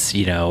as,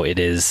 it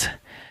is...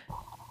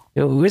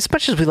 as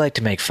much as we like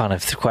to make fun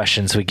of the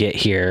questions we get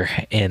here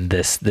in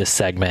this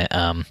segment,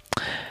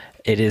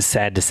 it is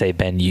sad to say,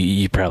 Ben,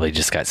 you probably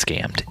just got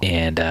scammed.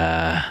 And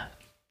I'm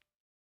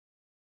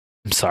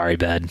sorry,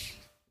 Ben.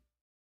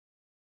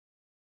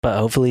 But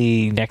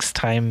hopefully next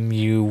time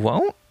you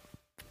won't.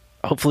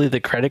 Hopefully the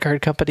credit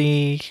card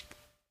company...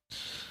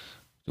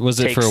 Was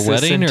it for a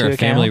wedding or a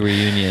family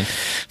reunion?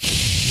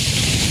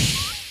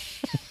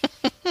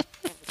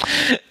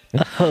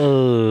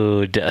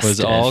 Oh, Dustin. Was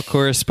all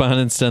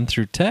correspondence done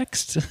through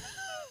text?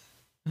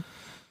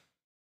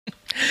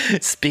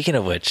 Speaking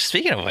of which,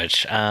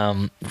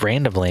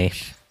 randomly,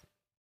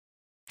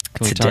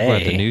 can we talk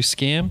about the new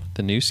scam?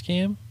 The new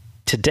scam?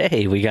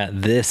 Today we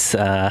got this.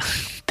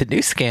 The new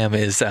scam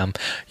is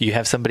you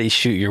have somebody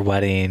shoot your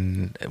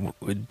wedding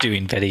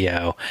doing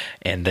video,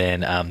 and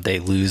then they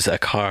lose a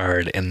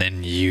card, and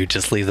then you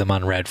just leave them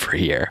on red for a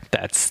year.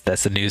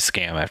 That's a new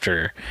scam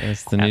after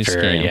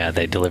scam. Yeah,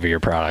 they deliver your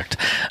product.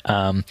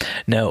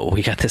 No,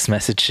 we got this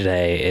message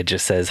today. It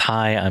just says,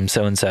 "Hi, I'm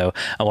so and so.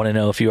 I want to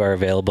know if you are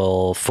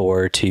available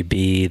to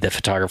be the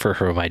photographer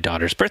for my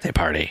daughter's birthday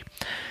party."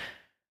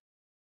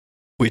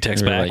 We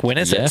text back, like, when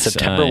is it?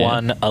 September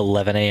 1,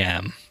 11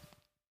 a.m.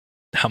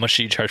 How much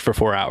do you charge for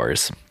 4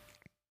 hours?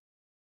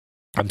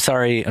 I'm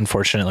sorry.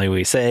 Unfortunately,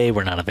 we say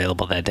we're not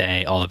available that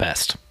day. All the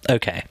best.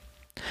 Okay.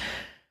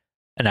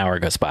 An hour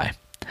goes by.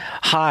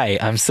 Hi,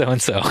 I'm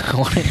so-and-so. I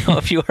want to know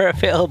if you are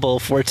available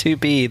to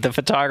be the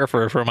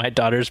photographer for my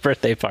daughter's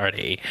birthday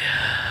party.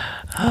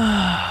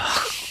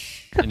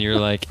 And you're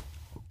like,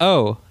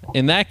 oh,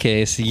 in that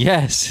case,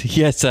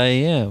 yes, I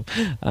am.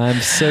 I'm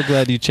so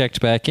glad you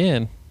checked back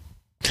in.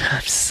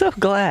 I'm so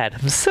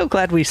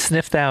glad we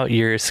sniffed out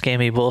your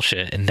scammy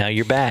bullshit, and now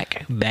you're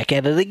back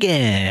at it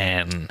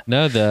again.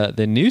 No,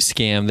 the new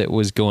scam that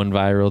was going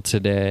viral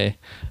today,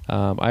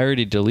 I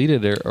already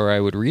deleted it, or I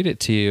would read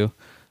it to you,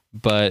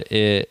 but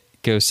it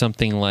goes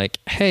something like,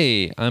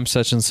 "Hey, I'm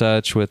such and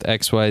such with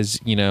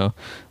XY,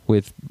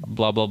 with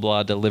blah blah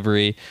blah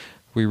delivery.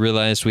 We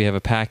realized we have a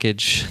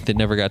package that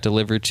never got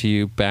delivered to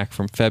you back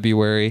from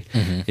February.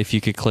 Mm-hmm. If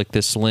you could click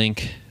this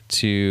link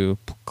to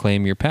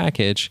claim your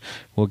package,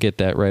 we'll get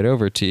that right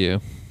over to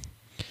you."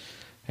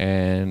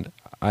 And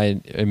I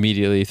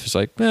immediately was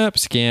like,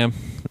 scam,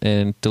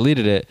 and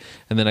deleted it.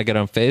 And then I got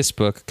on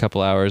Facebook a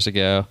couple hours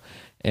ago,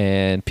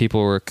 and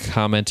people were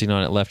commenting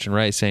on it left and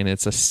right, saying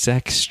it's a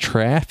sex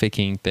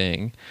trafficking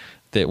thing,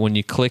 that when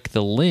you click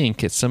the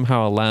link, it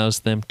somehow allows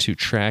them to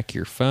track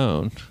your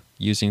phone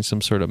using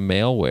some sort of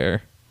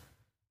malware.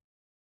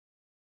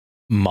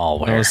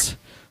 Malware?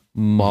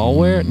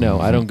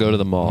 No, I don't go to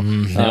the mall.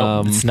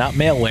 No, it's not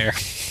malware.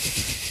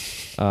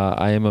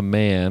 I am a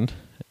man.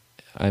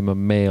 I'm a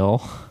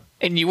male.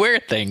 And you wear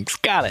things.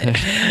 Got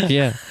it.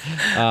 Yeah.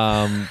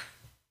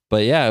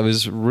 But yeah, it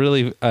was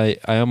really, I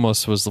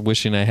almost was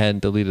wishing I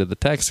hadn't deleted the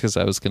text, because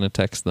I was going to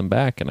text them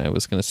back and I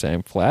was going to say,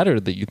 I'm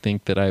flattered that you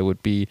think that I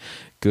would be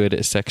good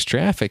at sex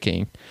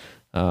trafficking.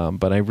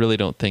 But I really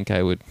don't think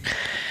I would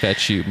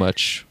fetch you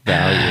much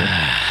value.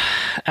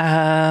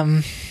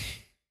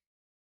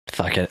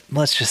 Fuck it.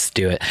 Let's just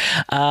do it.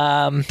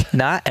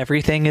 Not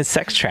everything is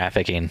sex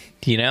trafficking,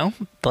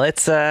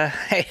 Let's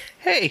hey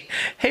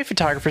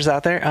photographers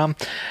out there.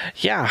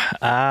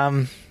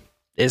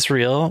 It's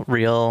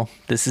real.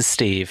 This is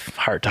Steve,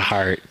 heart to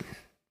heart.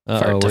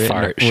 Fart to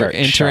fart. We're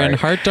entering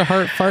heart to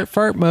heart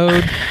fart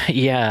mode.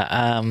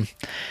 Yeah.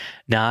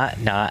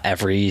 not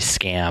every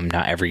scam,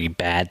 not every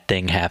bad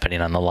thing happening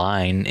on the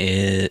line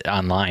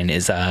online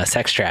is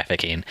sex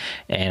trafficking.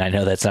 And I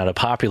know that's not a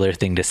popular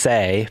thing to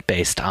say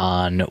based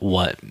on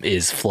what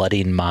is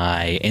flooding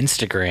my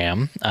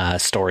Instagram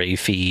story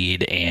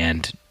feed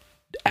and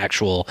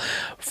actual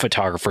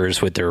photographers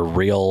with their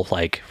real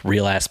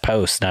ass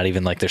posts, not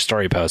even like their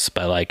story posts,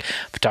 but like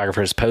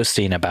photographers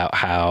posting about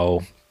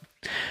how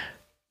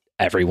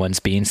everyone's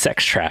being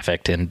sex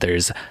trafficked, and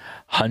there's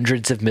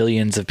hundreds of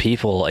millions of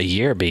people a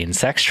year being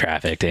sex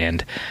trafficked,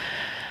 and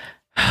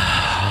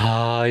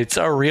it's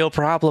a real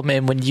problem.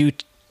 And when you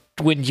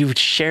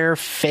share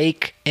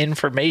fake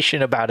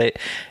information about it,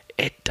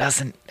 it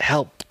doesn't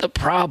help the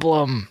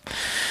problem.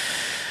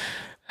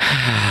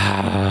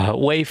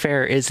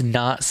 Wayfair is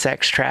not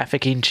sex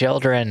trafficking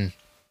children.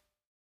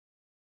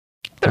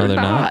 They're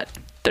not.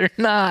 They're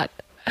not.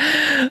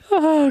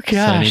 Oh gosh. So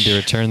I need to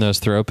return those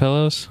throw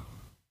pillows?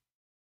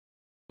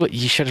 Well,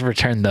 you should have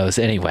returned those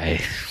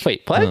anyway.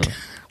 Wait, what?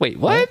 Wait,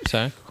 what?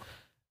 Sorry.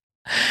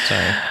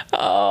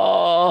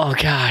 Oh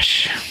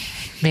gosh,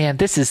 man,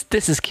 this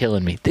is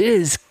killing me.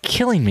 This is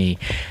killing me.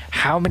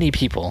 How many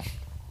people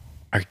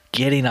are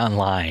getting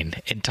online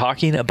and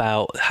talking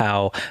about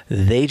how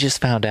they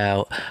just found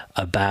out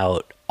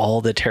about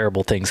all the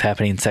terrible things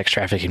happening sex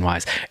trafficking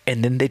wise,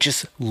 and then they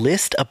just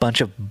list a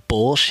bunch of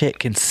bullshit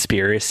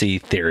conspiracy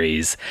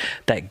theories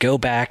that go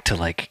back to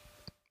like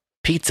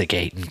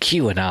Pizzagate and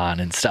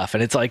QAnon and stuff,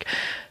 and it's like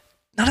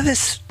none of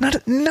these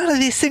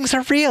things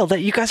are real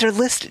that you guys are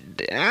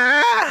listed.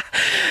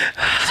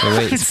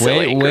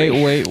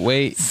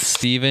 Wait,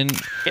 Steven,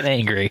 get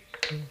angry.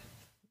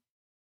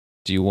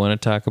 Do you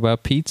want to talk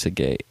about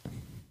Pizzagate?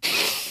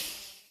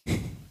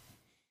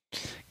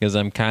 Because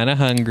I'm kind of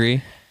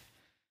hungry,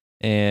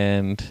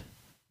 and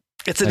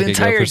it's an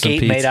entire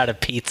gate made out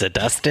of pizza,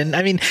 Dustin.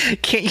 I mean,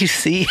 can't you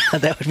see how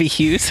that would be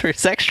used for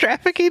sex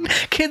trafficking?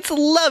 Kids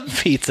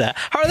love pizza.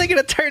 How are they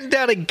going to turn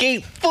down a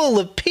gate full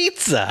of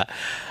pizza?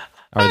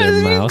 Are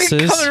there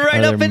mouses? Coming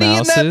right up and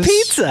eating that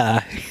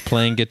pizza.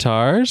 Playing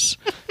guitars?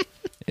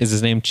 Is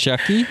his name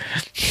Chucky?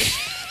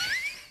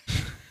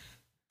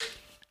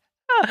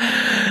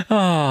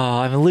 Oh,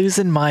 I'm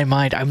losing my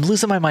mind.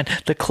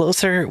 The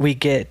closer we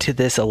get to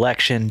this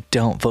election,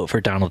 don't vote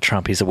for Donald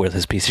Trump. He's a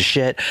worthless piece of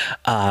shit.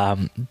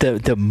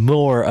 The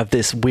more of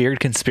this weird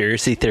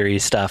conspiracy theory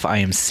stuff I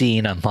am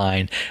seeing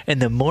online, and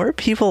the more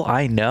people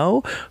I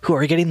know who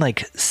are getting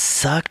like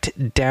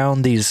sucked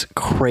down these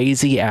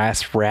crazy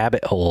ass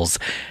rabbit holes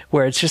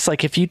where it's just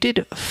like, if you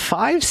did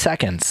 5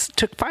 seconds,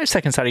 took 5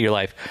 seconds out of your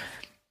life,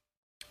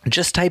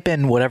 just type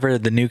in whatever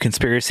the new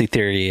conspiracy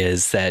theory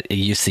is that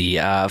you see,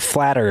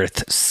 flat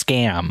earth,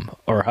 scam,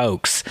 or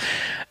hoax,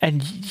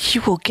 and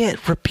you will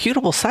get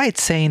reputable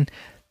sites saying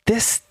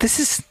this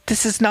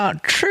is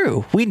not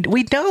true. We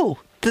know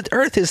the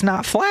earth is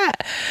not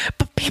flat,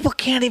 but people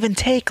can't even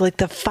take like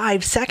the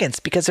 5 seconds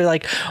because they're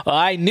like,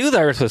 I knew the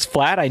earth was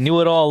flat. I knew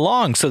it all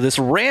along. So this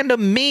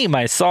random meme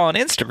I saw on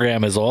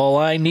Instagram is all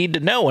I need to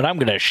know, and I'm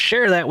going to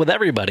share that with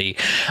everybody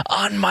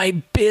on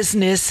my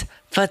business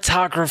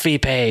photography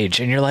page.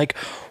 And you're like,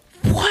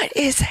 what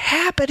is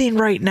happening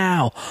right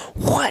now?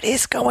 What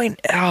is going?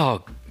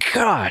 Oh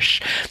gosh,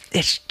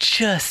 it's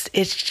just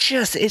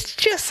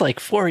like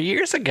 4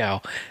 years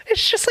ago.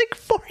 It's just like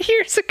 4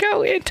 years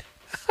ago.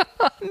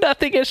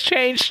 Nothing has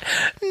changed.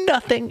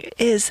 Nothing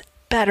is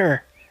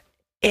better.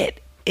 It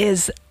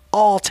is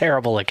all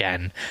terrible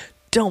again.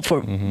 Don't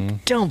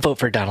vote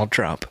for Donald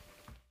Trump.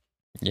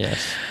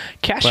 Yes.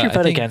 Cast your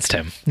vote against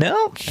him.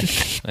 No?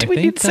 I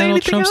think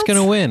Donald Trump's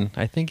going to win.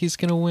 I think he's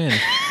going to win.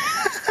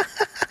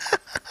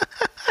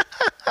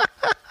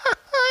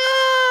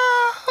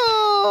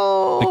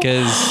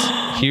 Because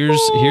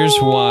here's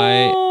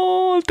why.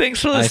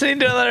 Thanks for listening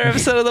to another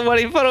episode of the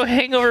Wedding Photo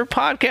Hangover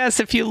Podcast.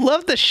 If you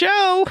love the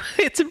show,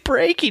 it's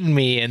breaking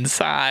me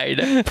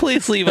inside.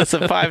 Please leave us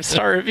a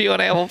 5-star review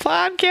on Apple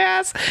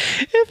Podcasts.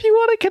 If you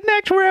want to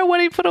connect, we're at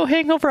Wedding Photo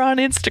Hangover on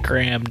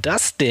Instagram.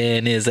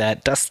 Dustin is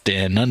at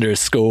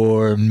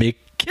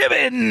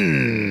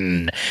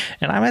Dustin_McKibben.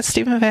 And I'm at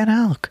Stephen Van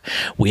Elk.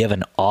 We have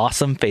an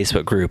awesome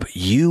Facebook group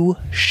you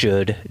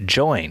should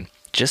join.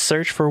 Just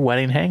search for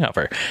Wedding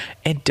Hangover,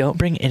 and don't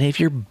bring any of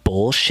your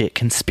bullshit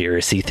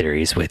conspiracy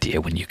theories with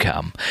you when you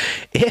come.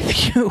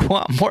 If you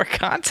want more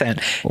content,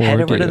 head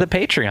over to the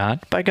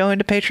Patreon by going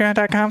to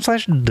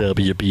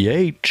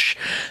patreon.com/WPH.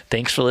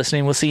 Thanks for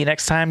listening. We'll see you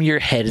next time. Your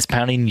head is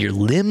pounding, your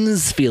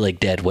limbs feel like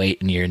dead weight,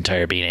 and your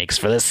entire being aches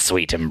for the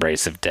sweet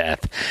embrace of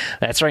death.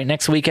 That's right.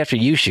 Next week after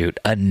you shoot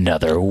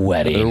another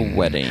wedding.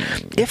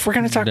 If we're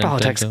going to talk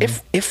politics,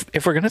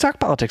 if we're going to talk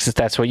politics, if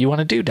that's what you want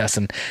to do,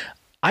 Dustin,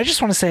 I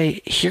just want to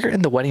say, here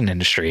in the wedding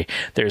industry,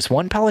 there's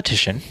one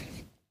politician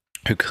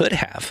who could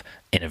have,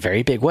 in a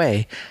very big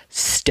way,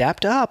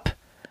 stepped up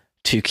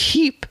to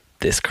keep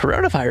this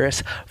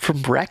coronavirus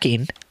from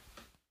wrecking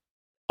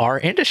our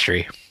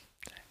industry.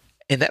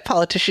 And that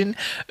politician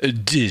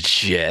did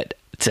shit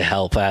to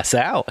help us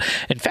out.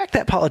 In fact,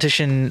 that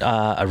politician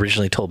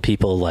originally told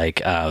people like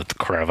the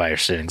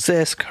coronavirus didn't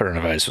exist,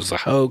 coronavirus was a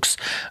hoax,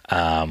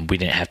 we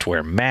didn't have to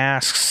wear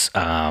masks,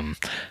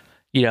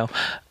 You know,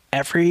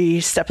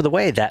 every step of the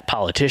way, that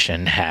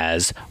politician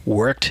has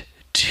worked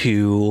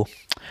to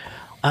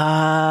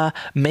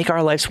make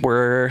our lives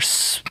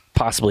worse,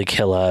 possibly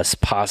kill us,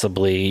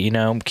 possibly, you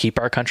know, keep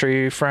our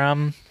country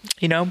from,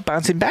 you know,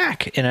 bouncing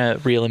back in a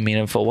real and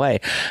meaningful way.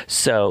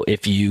 So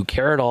if you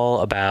care at all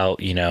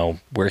about, you know,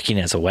 working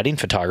as a wedding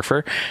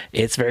photographer,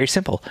 it's very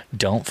simple.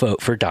 Don't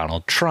vote for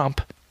Donald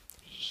Trump.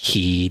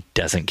 He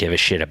doesn't give a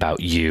shit about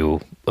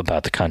you,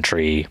 about the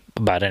country,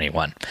 about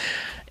anyone.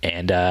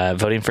 And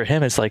voting for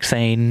him is like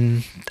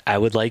saying, I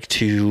would like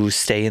to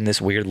stay in this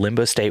weird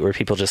limbo state where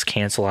people just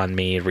cancel on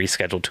me,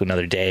 reschedule to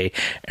another day,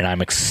 and I'm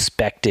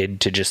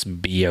expected to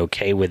just be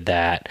okay with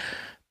that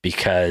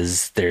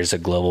because there's a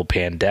global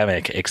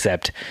pandemic,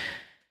 except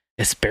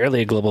it's barely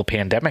a global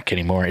pandemic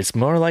anymore. It's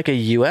more like a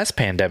U.S.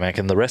 pandemic,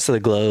 and the rest of the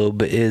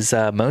globe is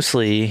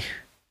mostly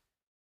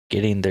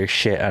getting their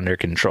shit under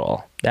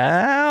control.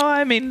 Now,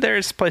 I mean,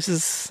 there's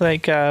places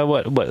like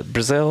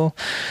Brazil.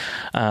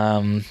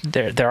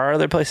 There are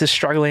other places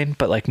struggling,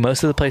 but like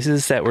most of the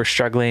places that were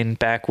struggling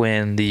back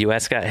when the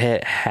U.S. got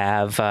hit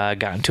have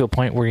gotten to a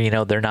point where, you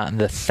know, they're not in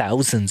the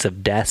thousands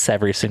of deaths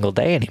every single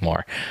day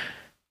anymore.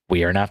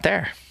 We are not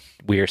there.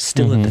 We are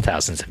still in the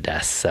thousands of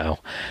deaths. So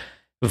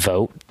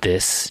vote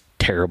this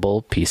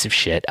terrible piece of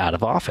shit out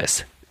of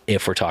office.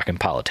 If we're talking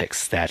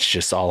politics, that's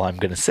just all I'm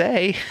going to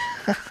say.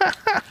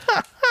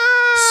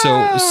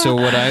 So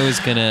what I was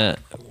going to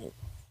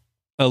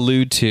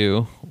allude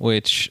to,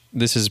 which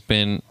this has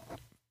been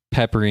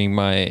peppering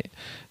my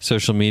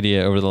social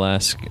media over the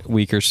last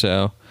week or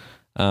so,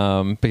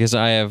 because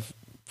I have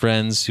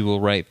friends who will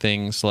write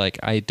things like,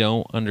 I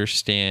don't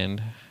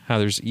understand how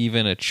there's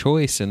even a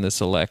choice in this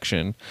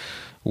election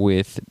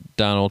with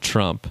Donald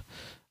Trump.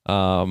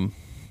 And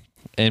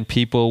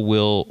people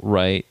will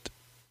write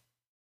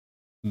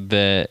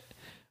that,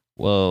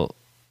 well,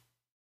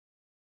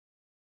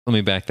 let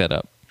me back that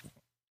up.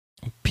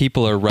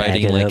 People are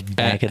writing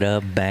back it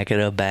up.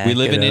 We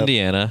live in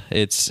Indiana.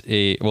 It's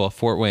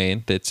Fort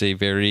Wayne. That's a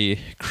very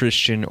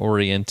Christian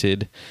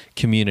oriented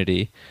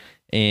community.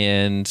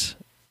 And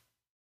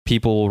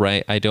people will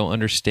write, I don't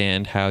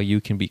understand how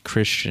you can be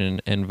Christian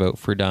and vote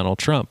for Donald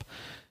Trump.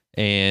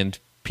 And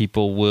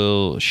people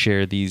will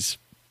share these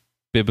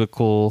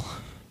biblical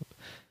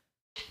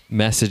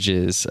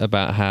messages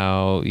about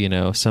how, you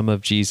know, some of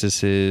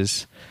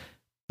Jesus's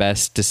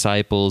best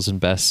disciples and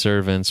best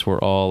servants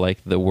were all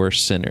like the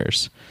worst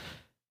sinners.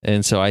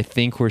 And so I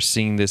think we're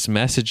seeing this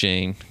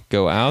messaging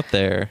go out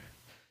there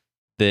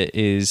that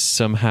is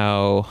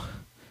somehow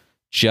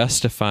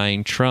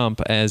justifying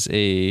Trump as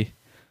a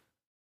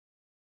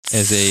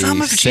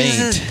some of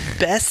saint. Jesus'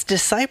 best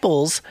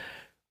disciples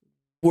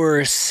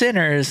were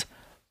sinners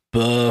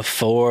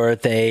before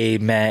they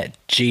met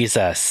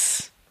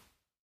Jesus.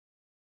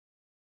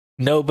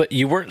 No, but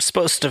you weren't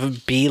supposed to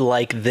be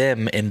like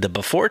them in the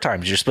before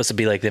times. You're supposed to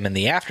be like them in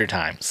the after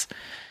times.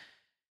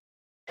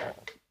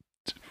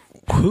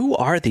 Who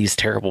are these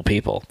terrible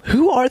people?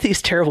 Who are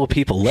these terrible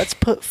people? Let's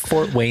put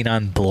Fort Wayne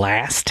on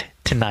blast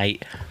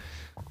tonight.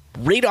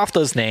 Read off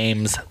those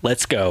names.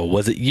 Let's go.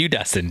 Was it you,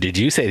 Dustin? Did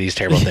you say these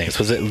terrible things?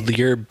 Was it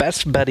your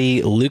best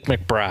buddy, Luke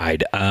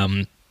McBride?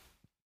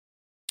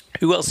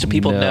 Who else do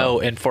people know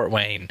in Fort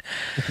Wayne?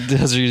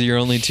 Those are your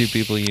only two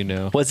people you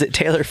know. Was it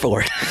Taylor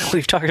Ford?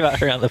 We've talked about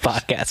her on the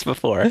podcast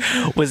before.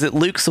 Was it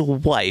Luke's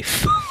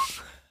wife?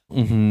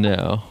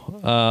 No.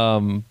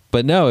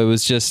 But no, it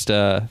was just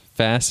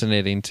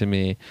fascinating to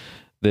me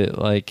that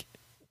like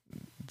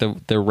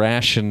the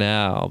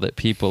rationale that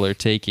people are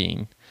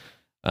taking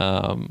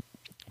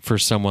for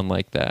someone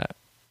like that.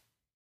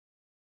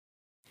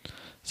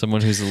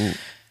 Someone who's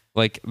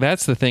like,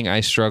 that's the thing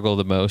I struggle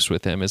the most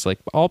with him is like,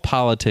 all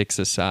politics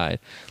aside,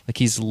 like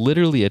he's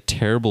literally a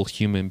terrible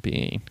human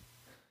being.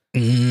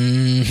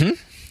 Mm-hmm.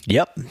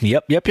 Yep.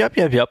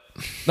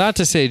 Not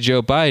to say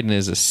Joe Biden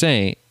is a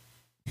saint.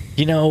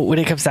 You know, when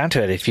it comes down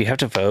to it, if you have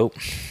to vote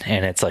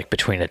and it's like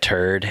between a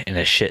turd and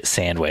a shit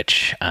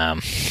sandwich,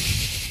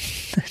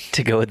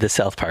 to go with the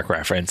South Park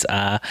reference,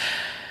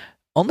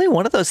 only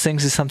one of those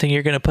things is something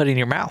you're going to put in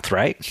your mouth,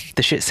 right?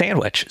 The shit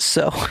sandwich.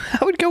 So I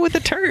would go with the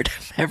turd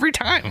every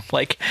time.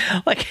 Like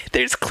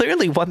there's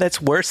clearly one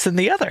that's worse than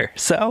the other.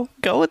 So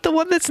go with the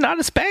one that's not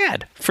as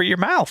bad for your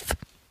mouth.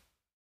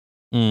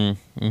 I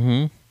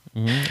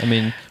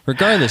mean,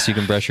 regardless, you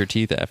can brush your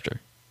teeth after.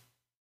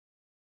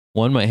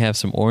 One might have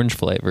some orange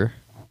flavor.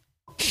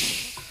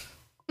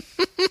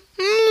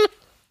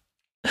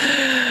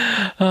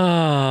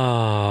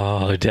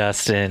 Oh,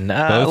 Dustin.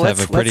 Both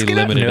have a pretty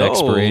limited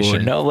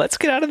expiration. No, let's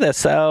get out of this.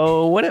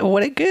 So, what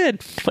it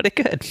good?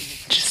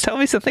 Just tell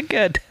me something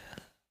good.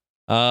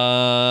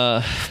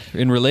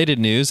 In related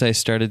news, I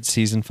started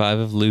season 5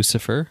 of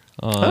Lucifer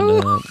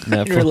on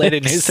Netflix. In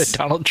related news that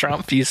Donald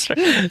Trump, you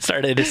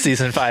started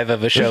season 5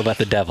 of a show about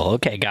the devil.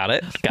 Okay, got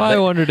it. I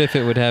wondered if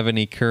it would have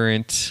any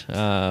current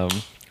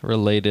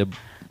related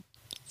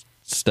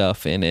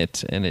stuff in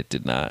it, and it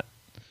did not.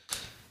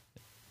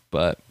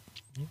 But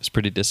it was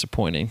pretty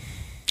disappointing.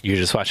 You're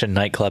just watching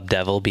Nightclub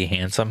Devil be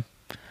handsome?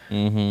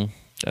 Mm-hmm.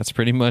 That's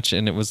pretty much,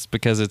 and it was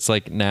because it's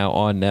like now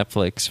on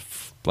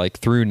Netflix, like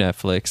through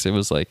Netflix. It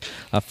was like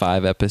a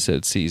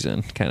 5-episode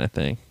season kind of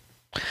thing.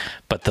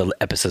 But the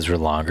episodes were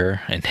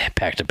longer and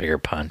packed a bigger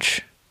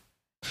punch.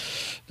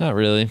 Not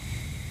really.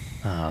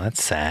 Oh,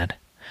 that's sad.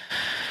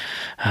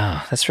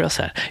 Oh, that's real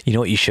sad. You know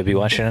what you should be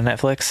watching on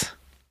Netflix?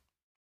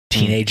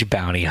 Teenage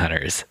Bounty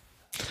Hunters.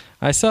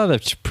 I saw the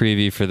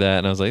preview for that,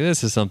 and I was like,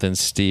 this is something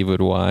Steve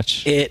would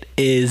watch. It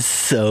is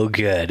so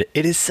good.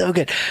 It is so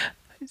good.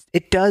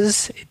 It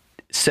does.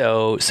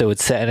 So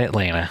it's set in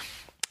Atlanta,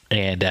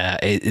 and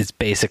it's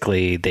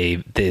basically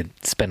they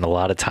spend a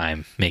lot of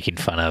time making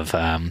fun of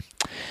a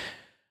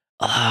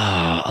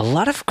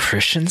lot of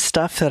Christian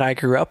stuff that I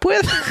grew up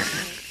with.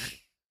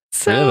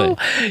 So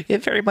really?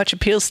 It very much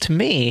appeals to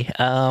me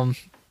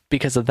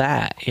because of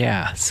that.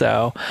 Yeah.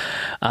 So,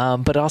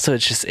 but also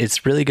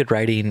it's really good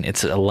writing.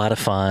 It's a lot of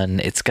fun.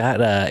 It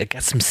got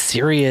some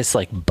serious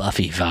like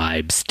Buffy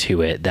vibes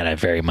to it that I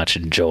very much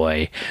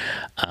enjoy.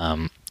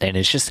 And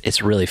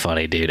it's really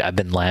funny, dude. I've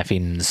been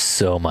laughing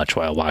so much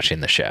while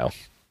watching the show.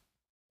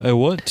 I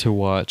want to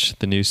watch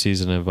the new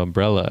season of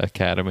Umbrella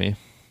Academy.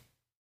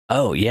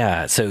 Oh,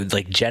 yeah. So,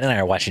 like, Jen and I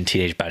are watching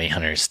Teenage Bounty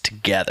Hunters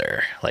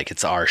together. Like,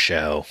 it's our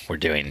show we're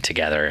doing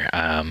together.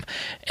 And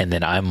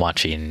then I'm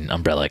watching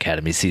Umbrella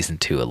Academy Season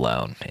 2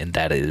 alone. And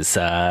that is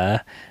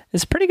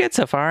it's pretty good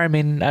so far. I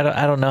mean,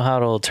 I don't know how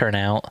it'll turn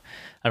out.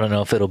 I don't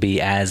know if it'll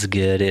be as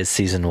good as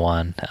Season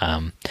 1.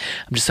 I'm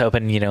just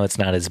hoping, it's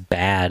not as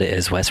bad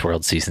as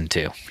Westworld Season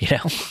 2,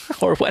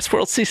 or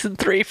Westworld Season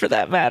 3 for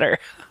that matter.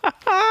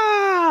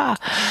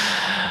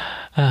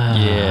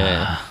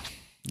 Yeah.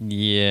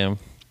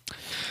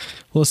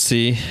 We'll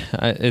see.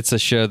 It's a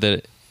show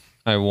that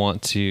I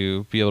want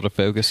to be able to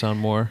focus on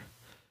more.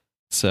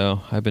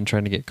 So I've been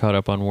trying to get caught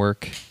up on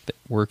work.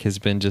 Work has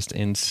been just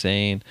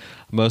insane.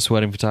 Most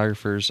wedding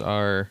photographers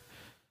are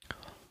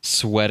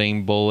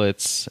sweating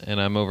bullets,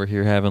 and I'm over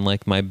here having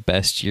like my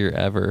best year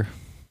ever.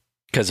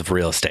 Because of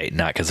real estate,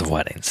 not because of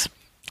weddings.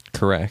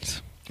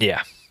 Correct.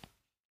 Yeah.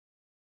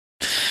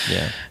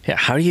 Yeah.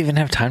 How do you even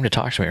have time to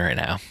talk to me right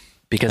now?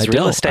 Because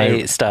real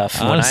estate stuff,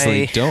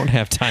 honestly, don't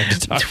have time to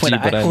talk to you,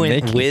 but I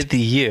went with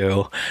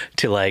you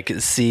to like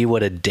see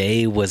what a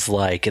day was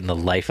like in the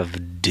life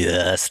of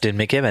Dustin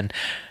McKibben,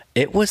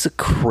 it was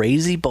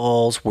crazy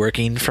balls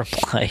working from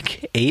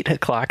like 8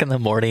 o'clock in the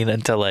morning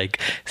until like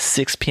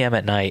 6 p.m.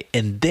 at night.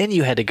 And then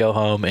you had to go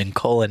home and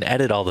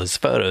edit all those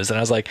photos. And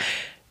I was like,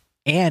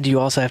 and you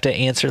also have to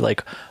answer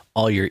like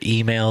all your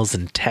emails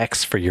and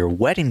texts for your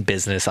wedding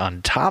business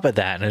on top of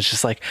that. And it's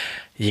just like,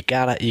 you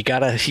gotta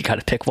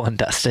pick one,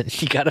 Dustin.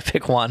 You gotta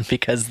pick one,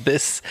 because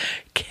this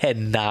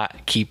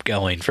cannot keep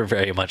going for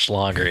very much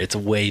longer. It's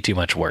way too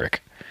much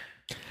work.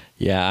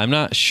 Yeah, I'm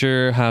not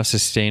sure how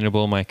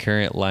sustainable my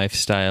current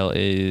lifestyle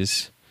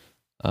is.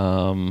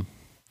 That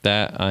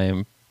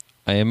I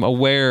am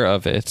aware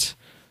of it.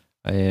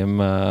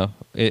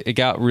 It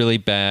got really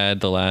bad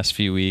the last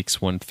few weeks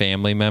when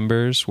family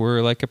members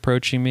were like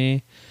approaching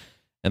me,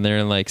 and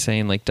they're like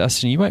saying like,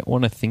 Dustin, you might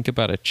want to think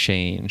about a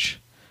change.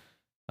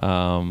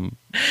 Family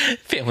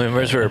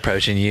members were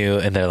approaching you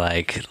and they're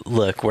like,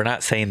 look, we're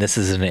not saying this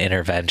is an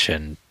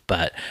intervention,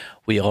 but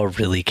we all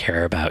really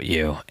care about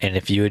you. And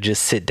if you would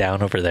just sit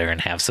down over there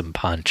and have some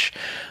punch,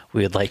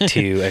 we would like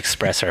to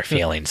express our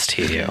feelings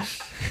to you.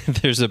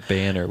 There's a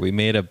banner. We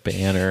made a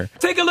banner.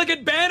 Take a look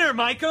at banner,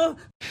 Michael.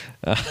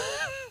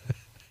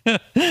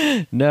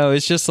 No,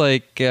 it's just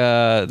like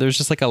there's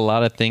just like a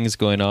lot of things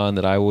going on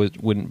that I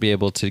wouldn't be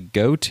able to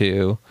go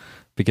to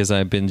because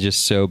I've been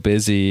just so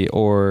busy,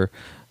 or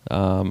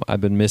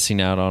I've been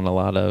missing out on a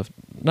lot of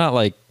not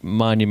like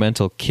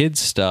monumental kids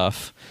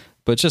stuff,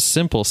 but just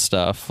simple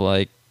stuff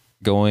like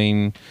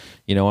going,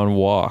 on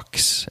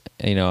walks.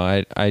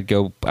 I'd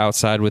go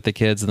outside with the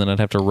kids and then I'd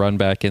have to run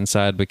back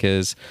inside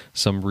because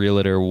some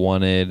realtor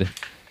wanted,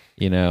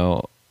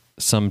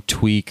 some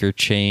tweak or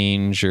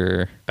change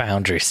or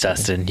boundaries,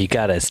 Dustin. You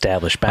got to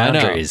establish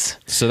boundaries.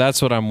 So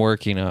that's what I'm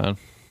working on.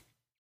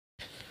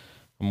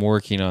 I'm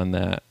working on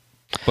that.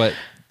 But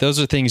those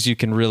are things you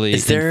can really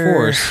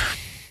enforce.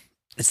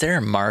 Is there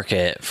a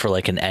market for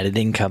like an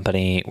editing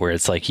company where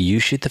it's like you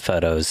shoot the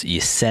photos,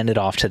 you send it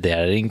off to the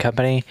editing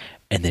company,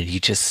 and then you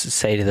just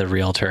say to the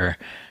realtor,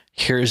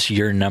 here's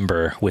your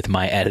number with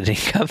my editing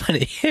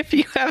company. If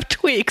you have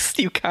tweaks,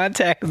 you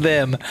contact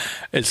them.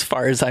 As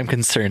far as I'm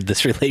concerned,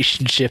 this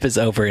relationship is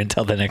over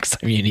until the next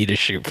time you need a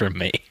shoot from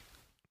me.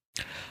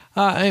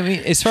 I mean,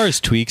 as far as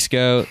tweaks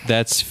go,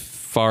 that's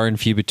far and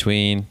few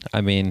between.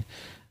 I mean,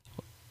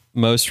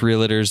 most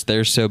realtors,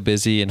 they're so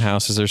busy and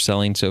houses are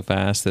selling so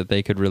fast that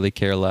they could really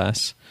care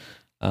less.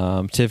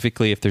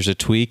 Typically, if there's a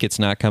tweak, it's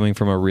not coming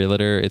from a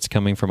realtor. It's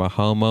coming from a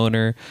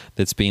homeowner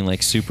that's being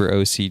like super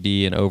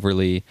OCD and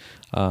overly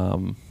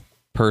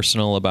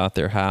personal about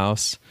their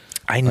house.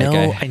 I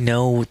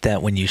know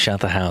that when you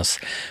shot the house,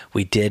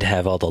 we did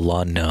have all the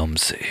lawn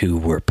gnomes who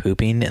were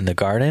pooping in the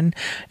garden,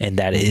 and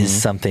that is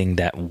something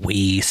that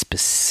we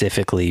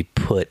specifically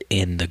put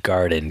in the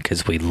garden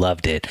because we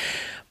loved it.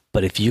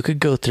 But if you could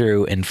go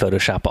through and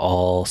Photoshop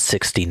all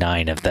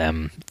 69 of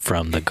them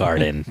from the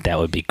garden, that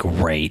would be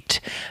great,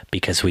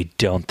 because we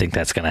don't think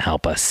that's going to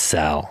help us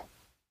sell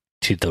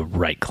to the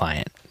right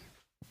client.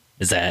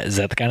 Is that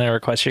the kind of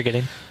request you're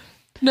getting?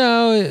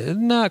 No,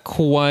 not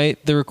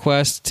quite the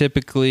request.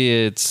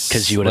 Typically, it's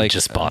because you would have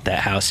just bought that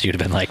house. You'd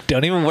have been like,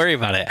 "Don't even worry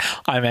about it.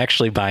 I'm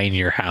actually buying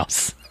your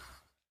house."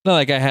 No,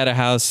 like I had a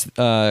house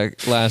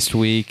last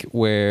week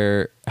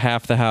where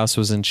half the house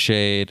was in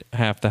shade,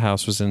 half the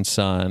house was in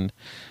sun,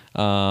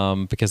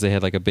 because they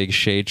had like a big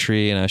shade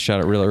tree, and I shot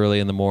it real early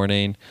in the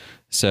morning,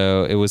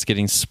 so it was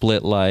getting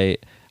split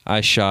light.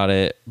 I shot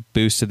it,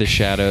 boosted the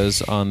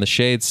shadows on the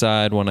shade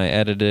side when I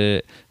edited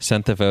it,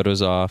 sent the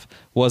photos off.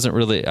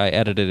 I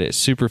edited it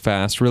super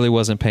fast, really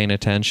wasn't paying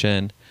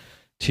attention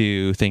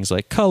to things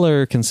like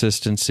color,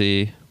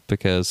 consistency,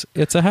 because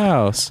it's a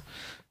house.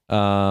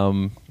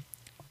 And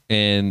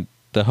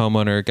the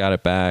homeowner got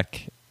it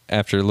back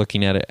after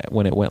looking at it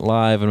when it went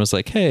live and was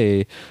like,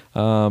 hey,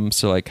 so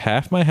like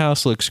half my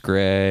house looks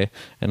gray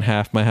and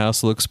half my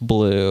house looks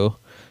blue.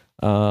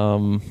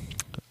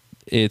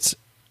 It's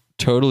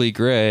totally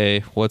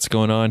gray. What's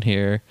going on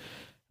here?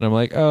 And I'm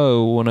like,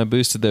 oh, when I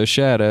boosted those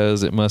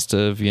shadows, it must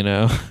have,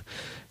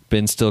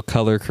 been still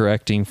color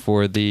correcting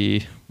for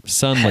the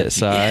sunlit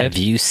side. Have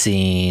you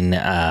seen,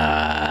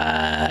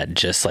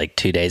 just like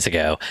 2 days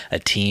ago, a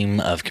team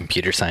of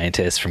computer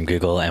scientists from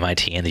Google,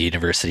 MIT, and the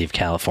University of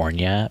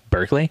California,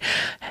 Berkeley,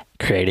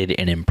 created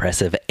an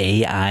impressive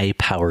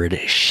AI-powered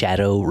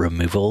shadow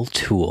removal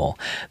tool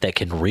that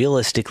can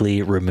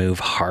realistically remove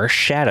harsh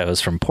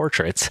shadows from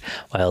portraits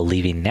while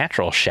leaving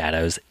natural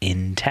shadows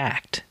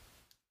intact.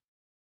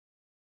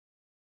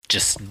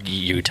 Just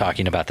you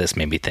talking about this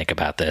made me think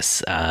about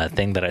this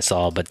thing that I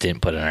saw but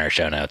didn't put in our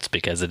show notes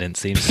because it didn't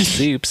seem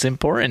super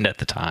important at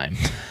the time.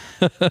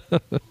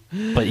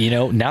 But,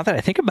 now that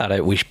I think about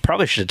it, we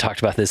probably should have talked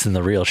about this in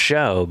the real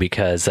show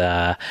because,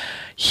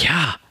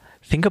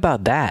 think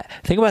about that.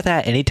 Think about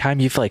that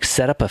anytime you've like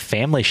set up a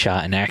family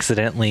shot and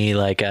accidentally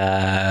like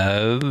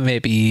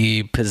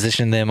maybe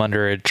position them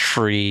under a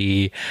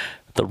tree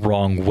the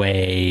wrong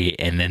way,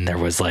 and then there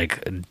was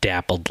like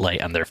dappled light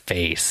on their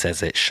face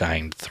as it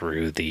shined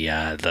through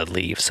the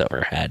leaves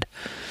overhead.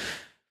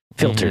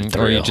 Filtered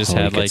through, or you just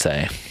had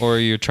say. Or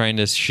you're trying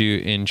to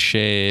shoot in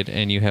shade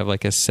and you have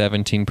like a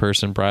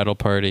 17-person bridal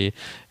party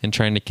and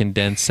trying to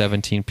condense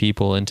 17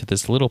 people into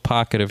this little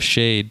pocket of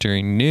shade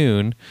during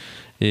noon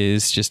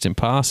is just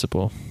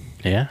impossible.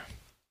 Yeah.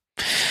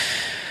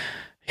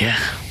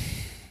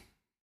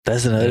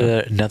 That's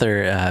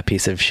another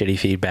piece of shitty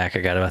feedback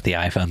I got about the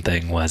iPhone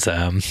thing was,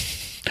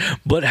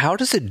 but how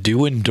does it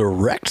do in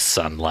direct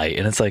sunlight?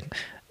 And it's like,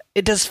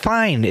 it does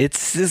fine.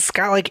 It's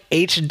got like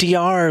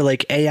HDR,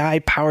 like AI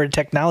powered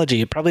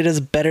technology. It probably does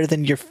better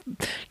than your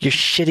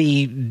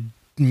shitty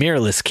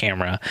mirrorless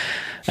camera.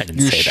 I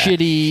didn't say that. Your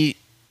shitty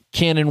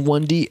Canon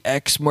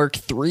 1DX Mark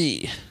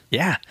III.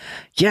 Yeah,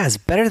 it's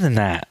better than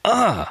that.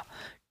 Buy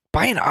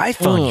an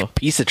iPhone, you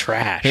piece of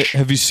trash.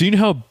 Have you seen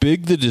how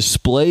big the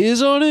display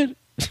is on it?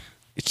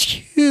 It's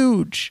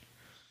huge.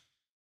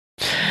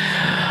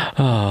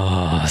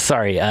 Oh,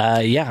 sorry.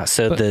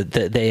 So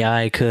the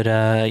AI could,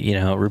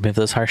 remove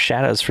those harsh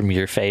shadows from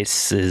your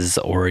faces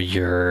or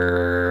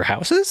your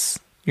houses.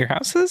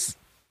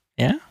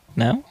 Yeah.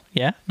 No.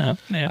 Yeah. No.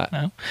 Yeah.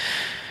 No.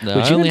 No,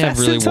 Would I you only have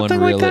invest really in something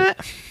one like realtor.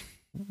 that?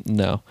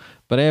 No,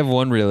 but I have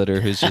one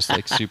realtor who's just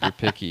like super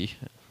picky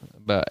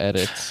about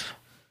edits.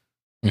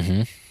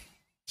 Mm-hmm.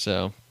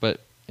 So,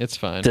 but it's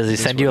fine. Does he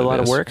send you a lot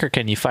of work, or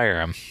can you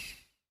fire him?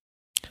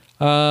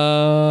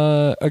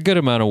 A good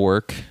amount of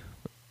work.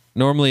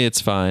 Normally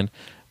it's fine,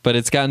 but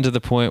it's gotten to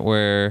the point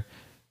where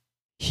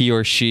he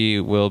or she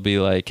will be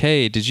like,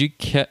 hey, did you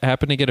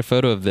happen to get a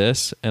photo of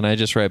this? And I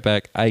just write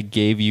back, I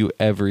gave you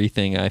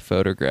everything I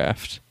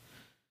photographed.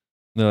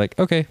 And they're like,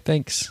 okay,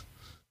 thanks.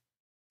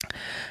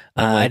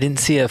 I didn't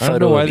see a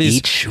photo of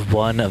each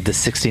one of the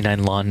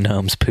 69 lawn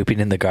gnomes pooping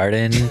in the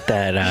garden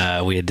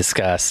that we had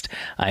discussed.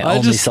 I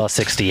only saw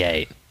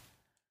 68.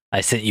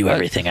 I sent you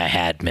everything I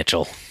had,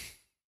 Mitchell.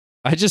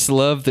 I just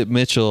love that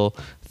Mitchell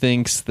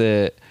thinks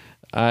that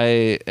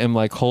I am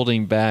like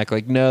holding back.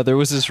 Like, no, there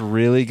was this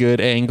really good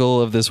angle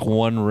of this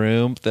one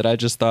room that I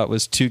just thought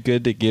was too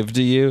good to give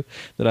to you,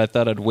 that I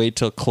thought I'd wait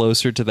till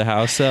closer to the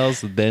house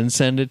sales, then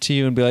send it to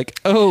you and be like,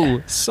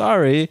 oh,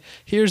 sorry,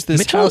 here's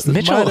this house.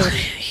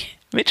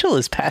 Mitchell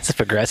is passive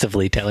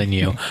aggressively telling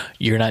you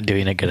you're not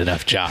doing a good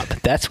enough job.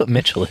 That's what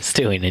Mitchell is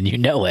doing, and you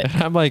know it.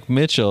 I'm like,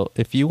 Mitchell,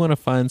 if you want to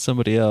find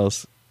somebody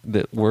else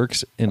that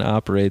works and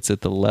operates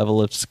at the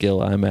level of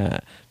skill I'm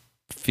at,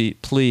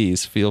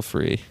 please feel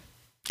free.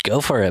 Go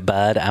for it,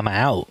 bud. I'm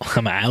out.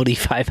 I'm Audi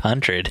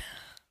 500.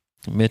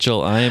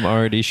 Mitchell, I am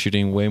already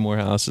shooting way more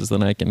houses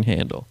than I can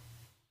handle.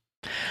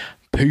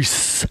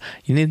 Peace.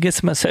 You need to get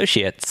some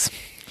associates.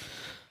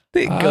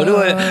 Go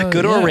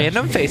to a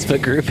random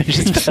Facebook group and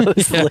just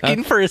post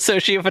looking for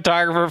associate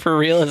photographer for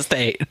real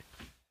estate.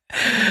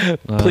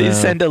 Please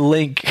send a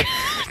link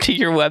to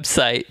your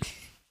website.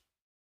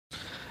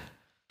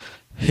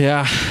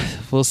 Yeah,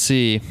 we'll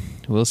see.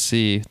 We'll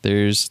see.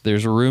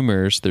 There's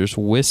rumors, there's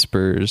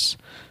whispers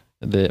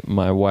that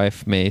my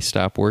wife may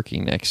stop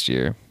working next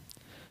year.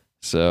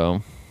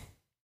 So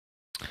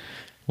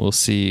we'll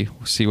see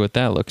what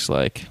that looks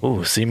like.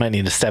 Ooh, so you might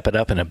need to step it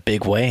up in a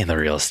big way in the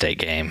real estate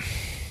game.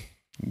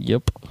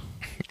 Yep.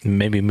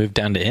 Maybe move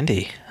down to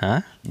Indy,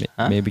 huh?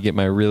 Maybe get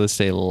my real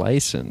estate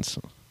license.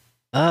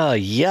 Oh,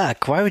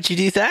 yuck. Why would you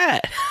do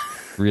that?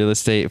 Real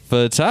estate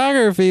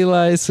photography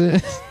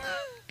license.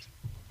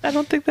 I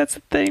don't think that's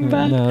a thing,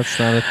 bud. No, it's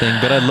not a thing,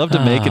 but I'd love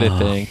to make it a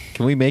thing.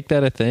 Can we make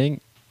that a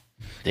thing?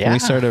 Yeah. Can we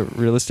start a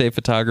real estate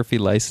photography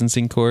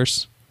licensing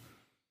course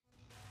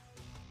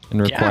and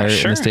require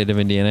it in the state of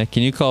Indiana?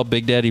 Can you call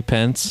Big Daddy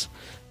Pence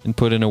and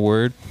put in a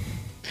word?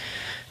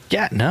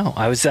 Yeah, no.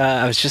 I was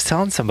just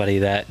telling somebody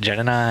that Jen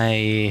and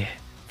I,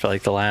 for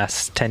like the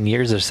last 10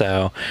 years or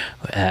so,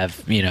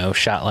 have,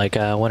 shot like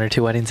 1 or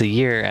 2 weddings a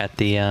year at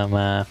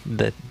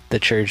the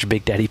church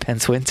Big Daddy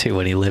Pence went to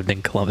when he lived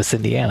in Columbus,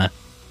 Indiana.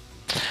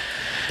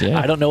 Yeah.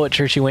 I don't know what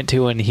church he went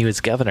to when he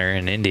was governor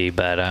in Indy,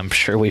 but I'm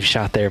sure we've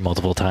shot there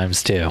multiple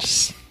times too.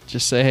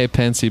 Just say, hey,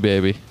 Pensy,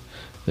 baby.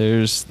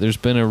 There's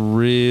been a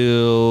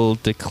real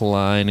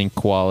decline in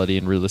quality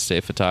in real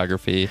estate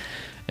photography,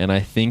 and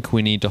I think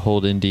we need to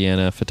hold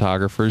Indiana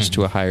photographers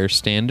to a higher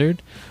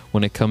standard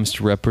when it comes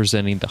to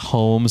representing the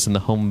homes and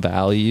the home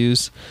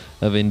values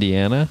of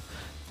Indiana.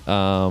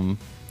 The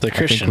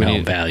Christian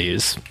home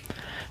values.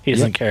 He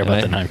doesn't care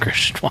about the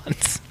non-Christian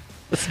ones.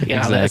 Let's be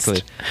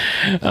exactly.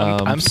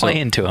 honest. I'm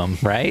playing to him,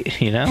 right?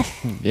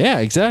 Yeah,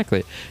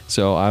 exactly.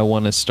 So I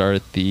want to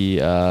start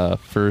the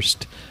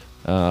first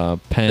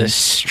Pence the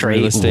straight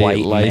real estate white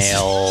license.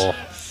 male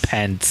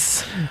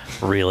Pence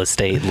real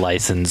estate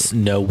license.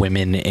 No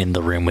women in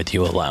the room with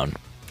you alone.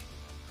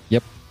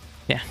 Yep.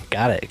 Yeah,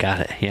 got it.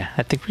 Yeah,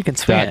 I think we can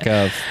swing it.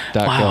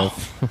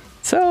 .gov.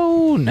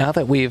 So now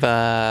that we've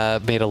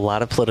made a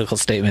lot of political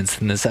statements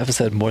in this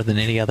episode, more than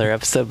any other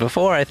episode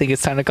before, I think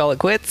it's time to call it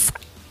quits.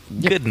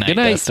 Yep. Good night, Good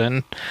night,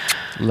 Dustin.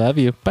 Love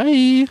you.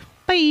 Bye.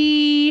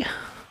 Bye.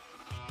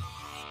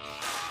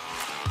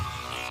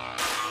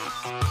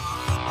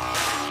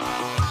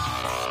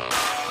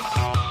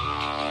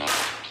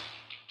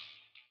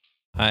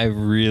 I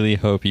really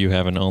hope you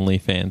have an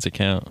OnlyFans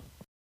account.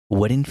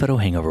 Wedding Photo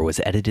Hangover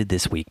was edited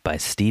this week by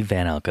Steve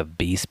Van Elk of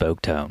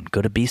Bespoke Tone.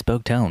 Go to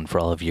Bespoke Tone for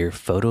all of your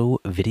photo,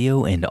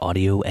 video, and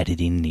audio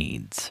editing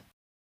needs.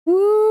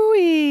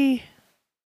 Woo-wee!